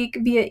this week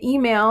via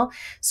email,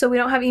 so we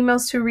don't have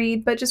emails to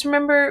read, but just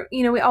remember,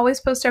 we always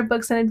post our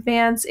books in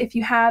advance. If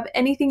you have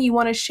anything you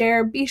want to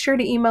share, be sure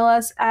to email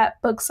us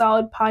at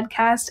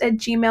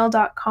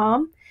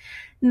booksolidpodcast@gmail.com.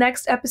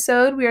 Next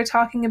episode, we are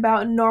talking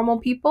about Normal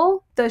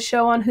People, the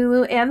show on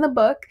Hulu, and the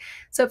book.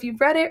 So if you've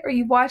read it or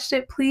you've watched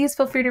it, please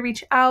feel free to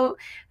reach out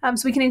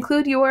so we can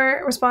include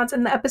your response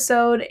in the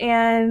episode.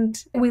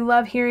 And we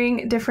love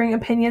hearing differing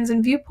opinions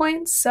and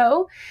viewpoints.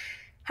 So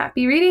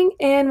happy reading,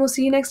 and we'll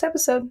see you next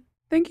episode.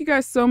 Thank you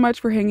guys so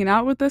much for hanging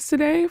out with us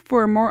today.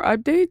 For more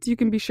updates, you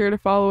can be sure to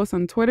follow us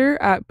on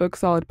Twitter at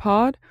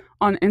BookSolidPod,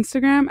 on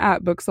Instagram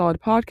at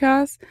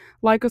BookSolidPodcast,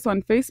 like us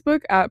on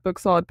Facebook at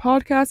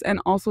BookSolidPodcast, and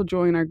also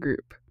join our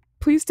group.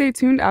 Please stay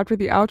tuned after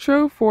the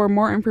outro for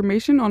more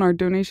information on our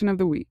donation of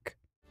the week.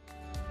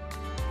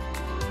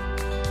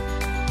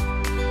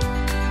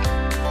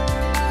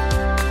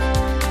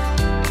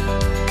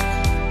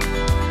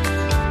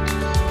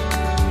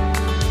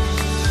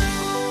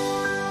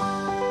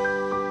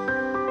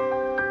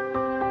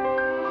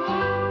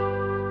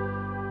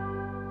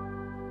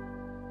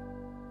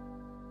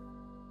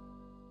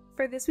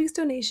 For this week's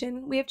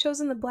donation, we have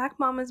chosen the Black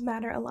Mamas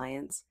Matter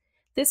Alliance.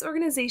 This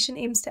organization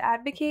aims to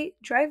advocate,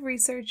 drive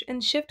research,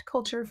 and shift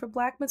culture for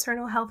Black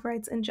maternal health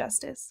rights and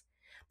justice.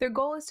 Their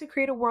goal is to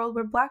create a world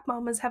where Black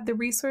mamas have the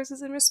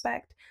resources and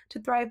respect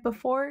to thrive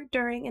before,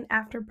 during, and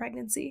after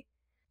pregnancy.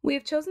 We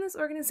have chosen this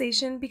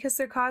organization because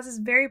their cause is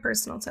very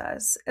personal to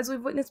us, as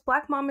we've witnessed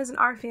Black mamas in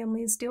our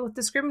families deal with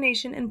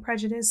discrimination and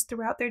prejudice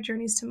throughout their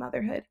journeys to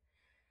motherhood.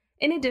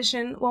 In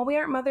addition, while we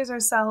aren't mothers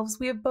ourselves,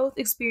 we have both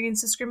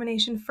experienced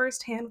discrimination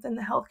firsthand within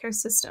the healthcare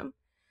system.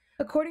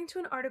 According to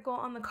an article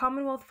on the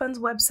Commonwealth Fund's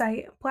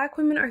website, Black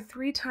women are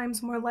 3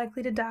 times more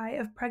likely to die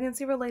of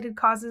pregnancy-related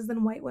causes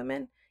than white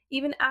women,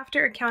 even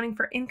after accounting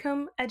for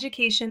income,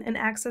 education, and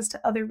access to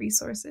other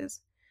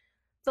resources.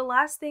 The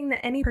last thing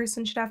that any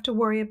person should have to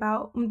worry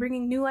about when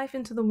bringing new life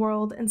into the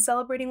world and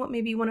celebrating what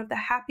may be one of the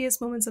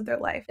happiest moments of their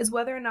life is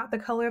whether or not the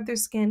color of their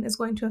skin is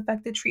going to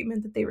affect the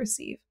treatment that they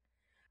receive.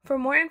 For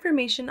more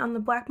information on the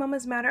Black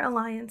Mamas Matter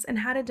Alliance and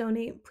how to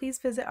donate, please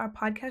visit our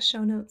podcast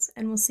show notes,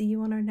 and we'll see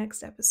you on our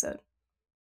next episode.